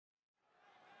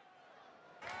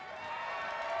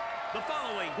 The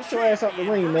following Get your ass out the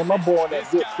champion ring, man. My boy on that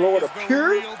This good guy Florida is the pure,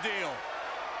 real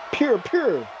deal.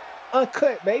 pure,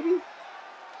 uncut, baby.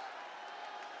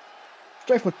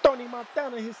 Straight from Tony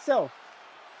Montana himself.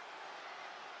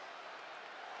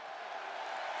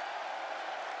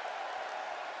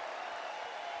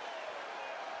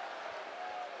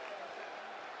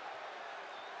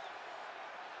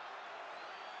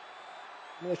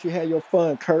 Unless you had your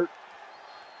fun, Kurt.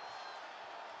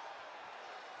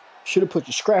 Should have put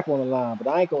your scrap on the line, but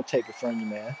I ain't gonna take it from you,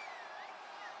 man.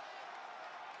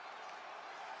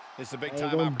 It's a big I ain't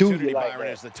time gonna do you opportunity, like Byron,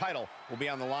 that. as the title will be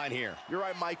on the line here. You're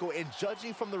right, Michael. And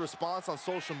judging from the response on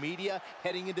social media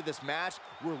heading into this match,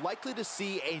 we're likely to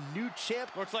see a new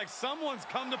champ. Looks like someone's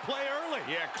come to play early.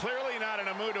 Yeah, clearly not in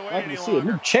a mood to wait I any can see a new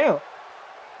longer. champ.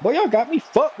 Boy, y'all got me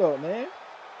fucked up, man.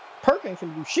 Perk ain't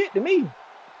finna do shit to me.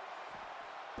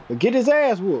 But get his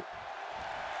ass whooped.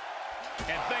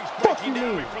 And things Fuck breaking you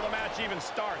down mean? before the match even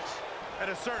starts. At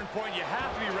a certain point, you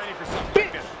have to be ready for something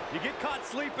like this. You get caught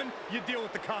sleeping, you deal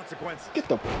with the consequences. Get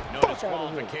the No fuck out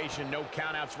of here. disqualification, no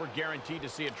countouts. We're guaranteed to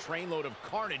see a trainload of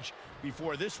carnage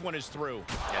before this one is through.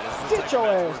 Yeah, this is the Sit type your of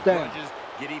match ass where down. grudges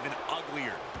get even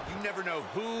uglier. You never know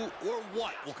who or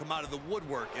what will come out of the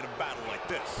woodwork in a battle like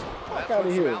this. Fuck That's out of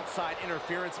when some here. outside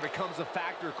interference becomes a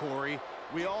factor, Corey.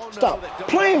 We all know Stop that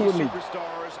playing WWE with me.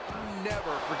 superstars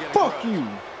never forget a Fuck grudge. you.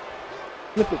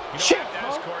 Flip it. You know, I Shit, have to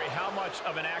ask huh? Corey, how much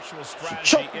of an actual strategy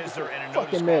choke is there in a no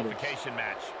fucking medals. disqualification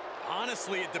match?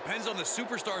 Honestly, it depends on the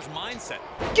superstar's mindset.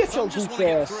 Get Some your just goofy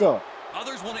wanna get ass through. up.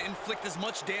 Others want to inflict as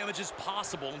much damage as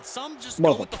possible, and some just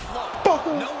go with the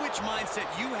flow. Know which mindset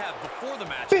you have before the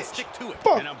match and stick to it.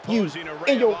 An imposing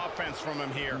array of offense from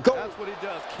him here. That's what he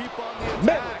does. Keep on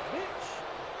the attack.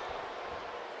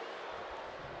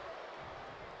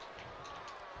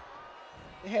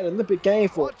 They had an Olympic game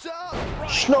for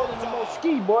Snowden the most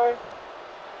ski, boy.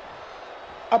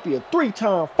 I'll be a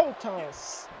 3-time, 4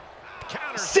 times,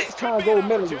 6 times gold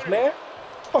medalist, man.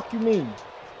 Fuck you mean?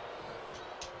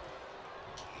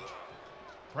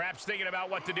 Perhaps thinking about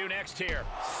what to do next here.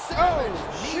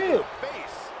 Oh, shit.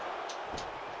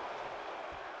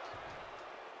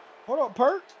 Hold up,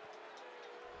 Perk.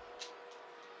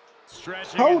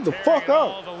 Stretching Hold the fuck up.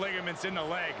 All the ligaments in the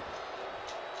leg.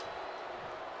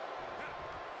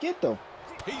 Get the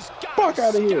fuck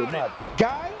out of here, my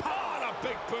guy. On a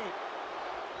big boot.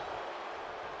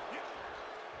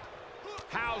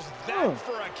 How's that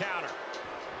for a counter?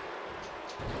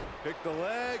 Pick the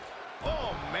leg.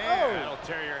 Oh, man. That'll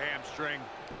tear your hamstring.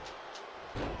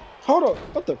 Hold up.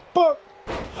 What the fuck?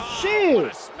 Shit. What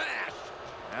a smash.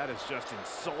 That is just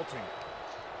insulting.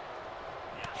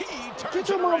 He turns Get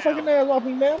your motherfucking ass off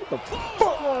me, man. What the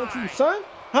fuck wrong with you, son?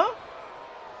 Huh?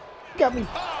 You got me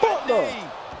fucked up.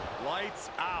 Lights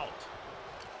out.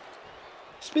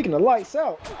 Speaking of lights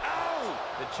out.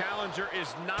 The challenger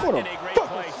is not What in a great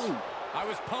place. sleep. I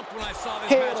was pumped when I saw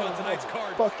this match on tonight's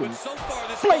card, but so far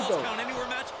this Falls Count Anywhere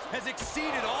match has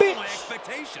exceeded all my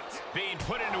expectations. Being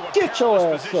put into a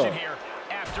perilous position here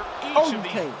after each of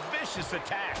these vicious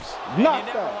attacks. You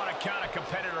never want to count a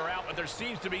competitor out, but there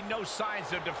seems to be no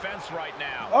signs of defense right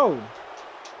now. Oh.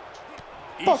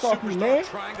 Fuck off me, man.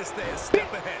 Trying to stay a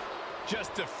step ahead.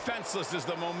 Just defenseless as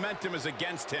the momentum is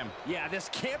against him. Yeah, this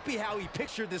can't be how he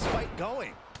pictured this fight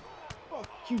going. Fuck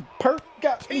you, Perk.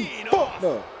 Got me fucked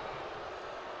up.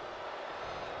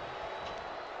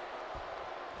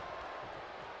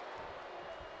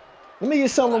 Let me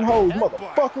get some of them hoes,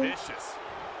 motherfucker. Vicious.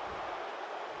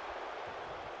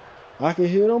 I can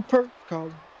hear them Perk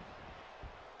calling.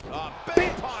 A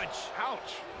big punch.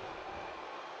 Ouch.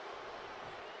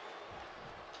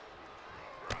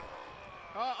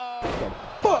 Uh-oh.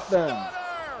 Fuck down.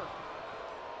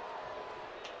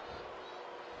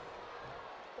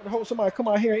 I hope somebody come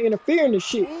out here and interfere in this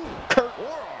shit. Kurt.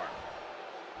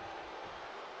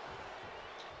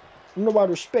 Nobody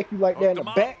respect you like that in the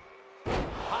back.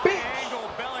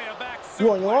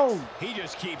 You on your own. He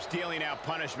just keeps dealing out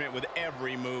punishment with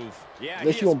every move. Yeah,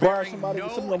 unless you gonna bribe somebody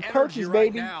with some of them perks,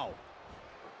 baby.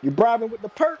 You bribing with the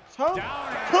perks, huh?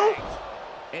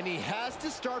 And he has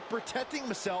to start protecting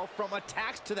himself from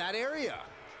attacks to that area.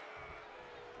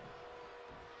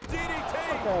 DDT.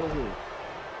 Fuck out of here.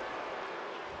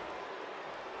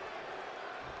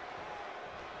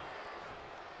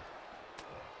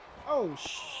 Oh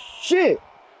shit.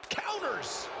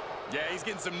 Counters. Yeah, he's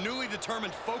getting some newly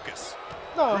determined focus.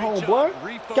 Nah, homeboy.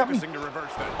 Refocusing to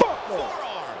reverse that.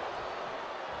 Forearm.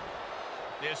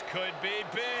 This could be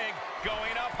big.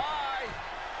 Going up high.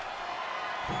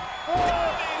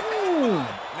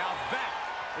 Now that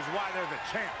is why they're the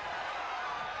champ.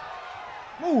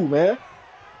 Move, man.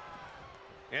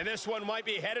 And this one might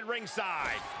be headed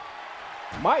ringside.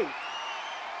 Might.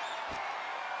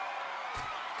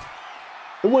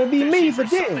 It wouldn't be me for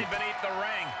getting. Beneath the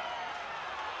ring.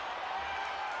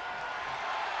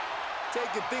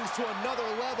 Taking things to another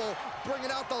level,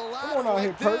 bringing out the ladder. Come on out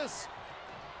here, Perk.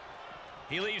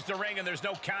 He leaves the ring, and there's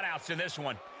no countouts in this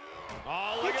one.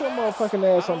 Oh, get your motherfucking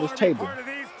ass on this table,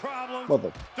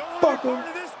 motherfucker.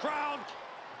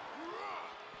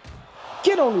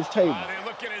 Get on this table.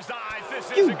 Look in his eyes.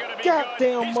 This you isn't gonna be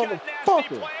goddamn good.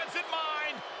 motherfucker.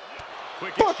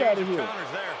 Fuck out of here.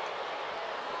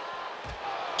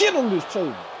 Get on this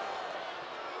table.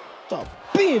 Stop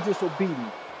being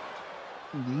disobedient.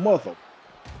 Motherfucker.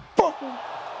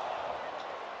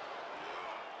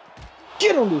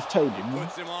 Get on this table, man.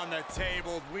 Puts him on the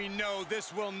table. We know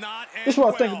this will not end. This is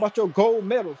what I think about your gold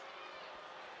medals.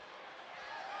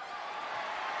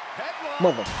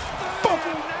 Motherfucker.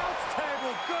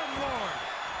 Good Lord.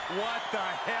 What the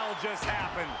hell just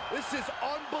happened? This is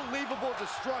unbelievable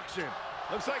destruction.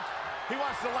 Looks like he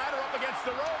wants the ladder up against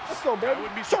the ropes. Let's go,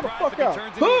 baby. Shut the fuck out.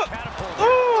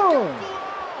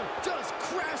 Just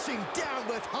crashing down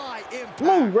with high impact.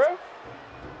 Move, bro.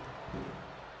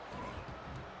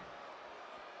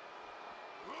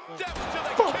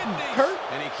 Fuck you, Kurt.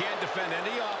 And he can't defend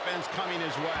any offense coming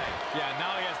his way. Yeah,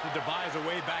 now he has to devise a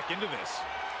way back into this.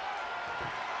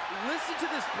 Listen to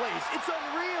this place. It's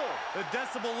unreal. The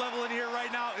decibel level in here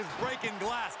right now is breaking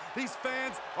glass. These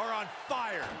fans are on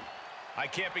fire. I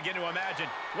can't begin to imagine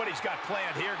what he's got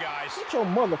planned here, guys. Get your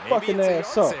motherfucking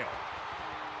ass up.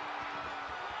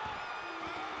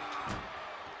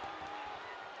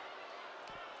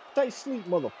 Stay sleep,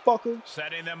 motherfucker.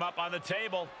 Setting them up on the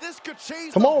table. This could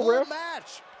change Come the on, whole ref.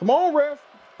 match. Come on, ref.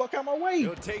 Fuck out my way.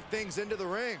 He'll take things into the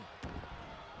ring.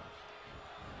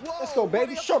 Whoa, Let's go,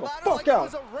 baby. Show the fuck like out.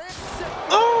 Through the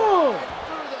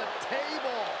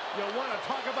table. You'll want to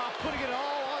talk about putting it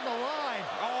all on the line.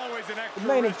 Always an extra The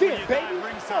main risk when event, you baby. dive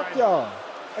ringside. Fuck y'all.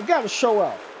 I gotta show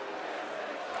out.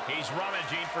 He's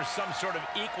rummaging for some sort of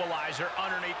equalizer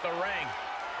underneath the ring.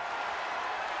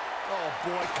 Oh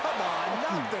boy, come on,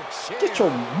 not the chair. Get your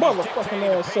motherfucking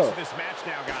ass up. This match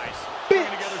now, guys. Bitch. Putting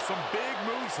together some big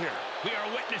moves here. We are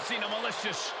witnessing a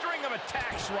malicious string of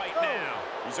attacks right now.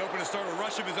 He's hoping to start a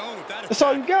rush of his own with that attack. That's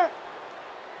all you got?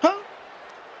 Huh?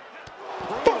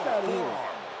 Fuck out of here.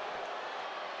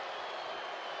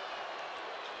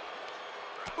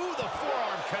 Ooh, the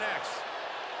forearm connects.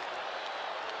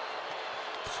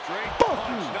 Straight Fuck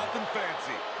punch, you. nothing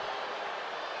fancy.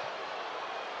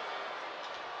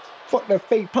 Fuck that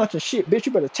fake punching shit, bitch.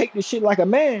 You better take this shit like a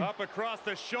man. Up across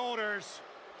the shoulders.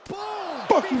 Boom!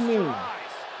 Fuck you Feast your mean? eyes.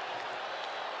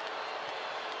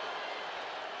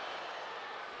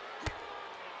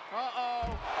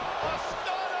 Uh-oh. A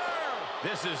stunner!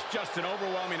 This is just an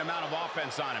overwhelming amount of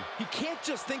offense on him. He can't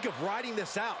just think of riding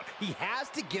this out. He has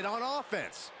to get on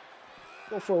offense.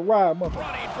 Go for a ride,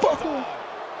 motherfucker.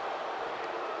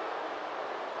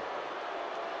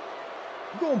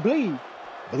 You gonna bleed.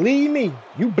 Believe me,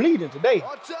 you bleeding today.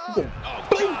 Watch You out! gonna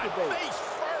bleed today. Face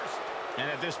first. And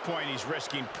at this point, he's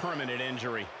risking permanent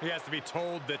injury. He has to be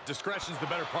told that discretion's the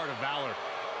better part of valor.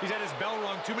 He's had his bell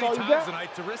rung too all many you times got?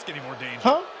 tonight to risk any more danger.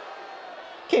 Huh?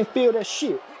 Can't feel that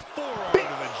shit. Forearm to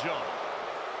the jaw.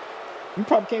 You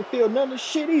probably can't feel none of this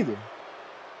shit either.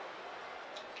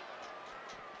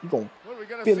 You gonna What are we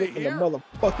gonna feel see it in here? the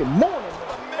motherfucking morning,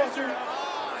 Measure motherfucker.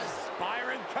 of Oz.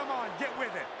 Byron, come on, get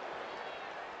with it.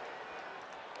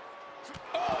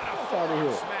 Oh, and a Fuck outta forearm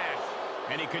here. smash.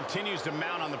 And he continues to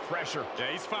mount on the pressure.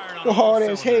 Yeah, he's firing on Your all hard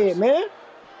ass cylinders. head, man.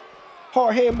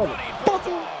 Hard head,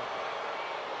 motherfucker.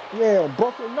 Yeah,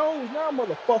 broke your nose now,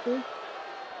 motherfucker.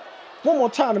 One more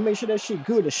time to make sure that shit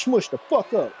good and smush the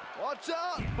fuck up. Watch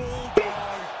out! Bulldog.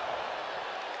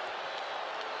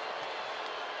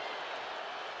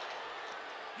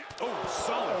 Oh,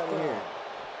 solid Outta forearm. here.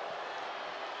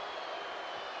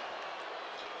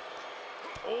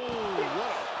 Oh,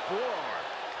 what a forearm.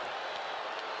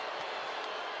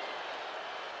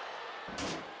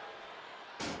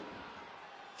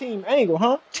 Team angle,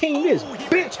 huh? Team this, he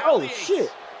bitch. Oh, retaliates.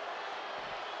 shit.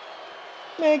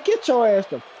 Man, get your ass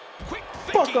the Quick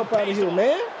fuck thinking up out of pays here, off.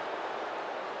 man.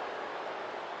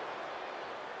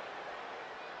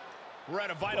 We're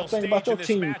at a vital Think stage about your in this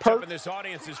team, matchup, Perk. and this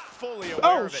audience is fully aware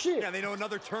Oh, of it. shit. Yeah, they know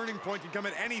another turning point can come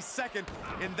at any second,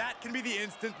 and that can be the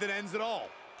instant that ends it all.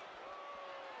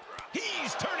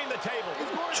 He's turning the table.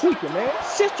 Tweaking, man.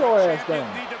 Sit your ass Champions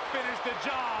down. need to finish the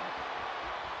job.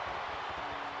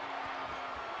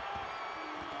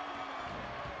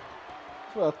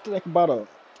 Well, think about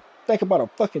a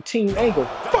fucking team angle.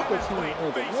 Fuck a team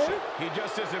angle, man. He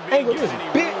just isn't being Angle given this any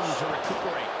bitch. room to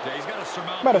recuperate. Yeah, he's got to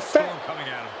surmount Matter this of storm fact- coming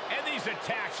at him. And these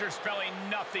attacks are spelling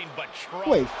nothing but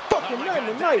trouble. Wait, fucking Oh my nothing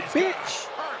God, tonight, that is gonna bitch.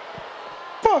 hurt.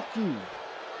 Fuck you.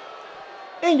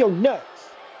 And your nuts.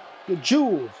 Your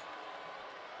jewels.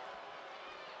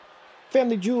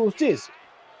 Family jewels this.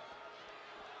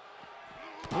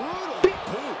 Brutal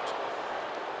boot.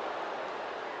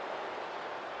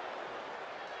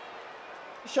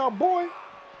 It's your boy.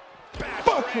 Bash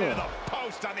Fuck right him. into the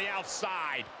post on the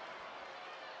outside.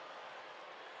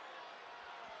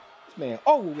 This man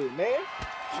over with, man.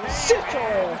 Sit your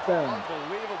ass down.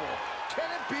 Unbelievable. Can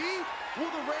it be? Will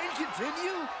the reign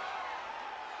continue?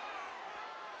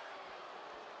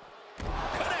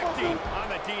 Connecting on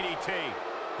the DDT.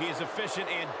 He is efficient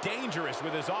and dangerous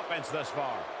with his offense thus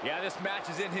far. Yeah, this match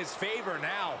is in his favor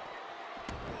now.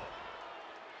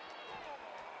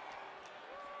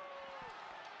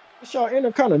 It's your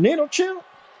Intercontinental champ.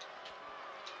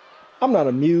 I'm not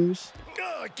a muse.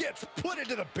 Gets put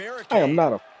into the barricade. I am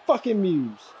not a fucking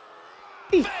muse.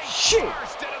 Eat shit.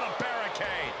 First into the barricade.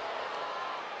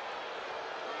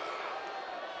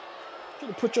 You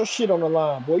can put your shit on the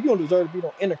line, boy. You don't deserve to be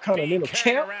no Being Intercontinental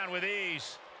carried champ. around with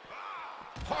ease.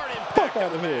 Hard Fuck impact out on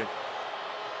the of here. back.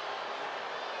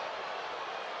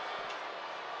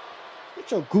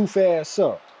 Get your goof ass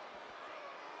up.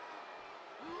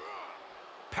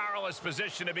 Powerless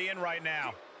position to be in right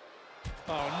now.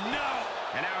 Oh,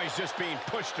 no. And now he's just being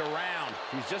pushed around.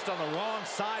 He's just on the wrong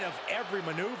side of every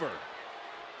maneuver.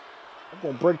 I'm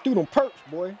gonna break through them perks,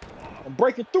 boy. I'm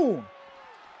breaking through them.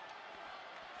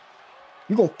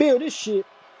 You gonna feel this shit.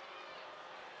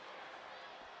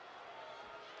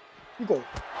 You gonna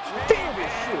feel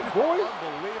this shit. shit, boy.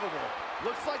 Unbelievable.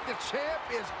 Looks like the champ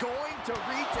is going to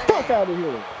retain. Fuck out of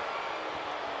here.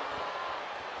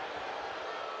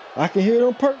 I can hear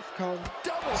them perks calling.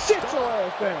 Sit your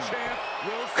ass down. Champ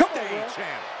will Come on, stay man.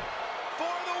 champ.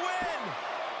 For the win.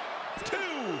 2.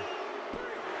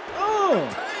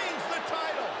 Retains the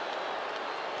title.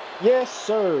 Yes,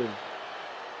 sir.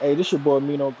 Hey, this your boy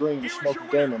Mino Green, the Smoky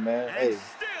Gamer, man. Hey,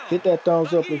 hit that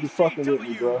thumbs up if you fucking with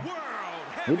me, bro.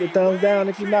 Hit the thumbs down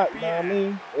if you're not, you know what I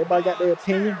mean? Everybody got their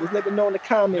opinion. Just let me know in the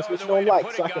comments what you don't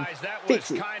like so I can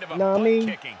fix it. You know what I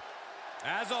mean?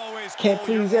 As always, Can't Cole,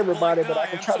 you're please more everybody, polite but than I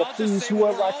can am, try so to I'll just please say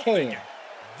what whoever we're I all can. thinking.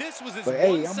 This was as But hey,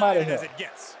 I'm out one-sided of as here. it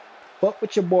gets. Fuck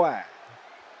with your boy.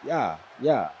 Yeah.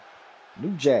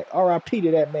 New Jack. R.I.P.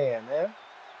 to that man, man.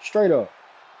 Straight up.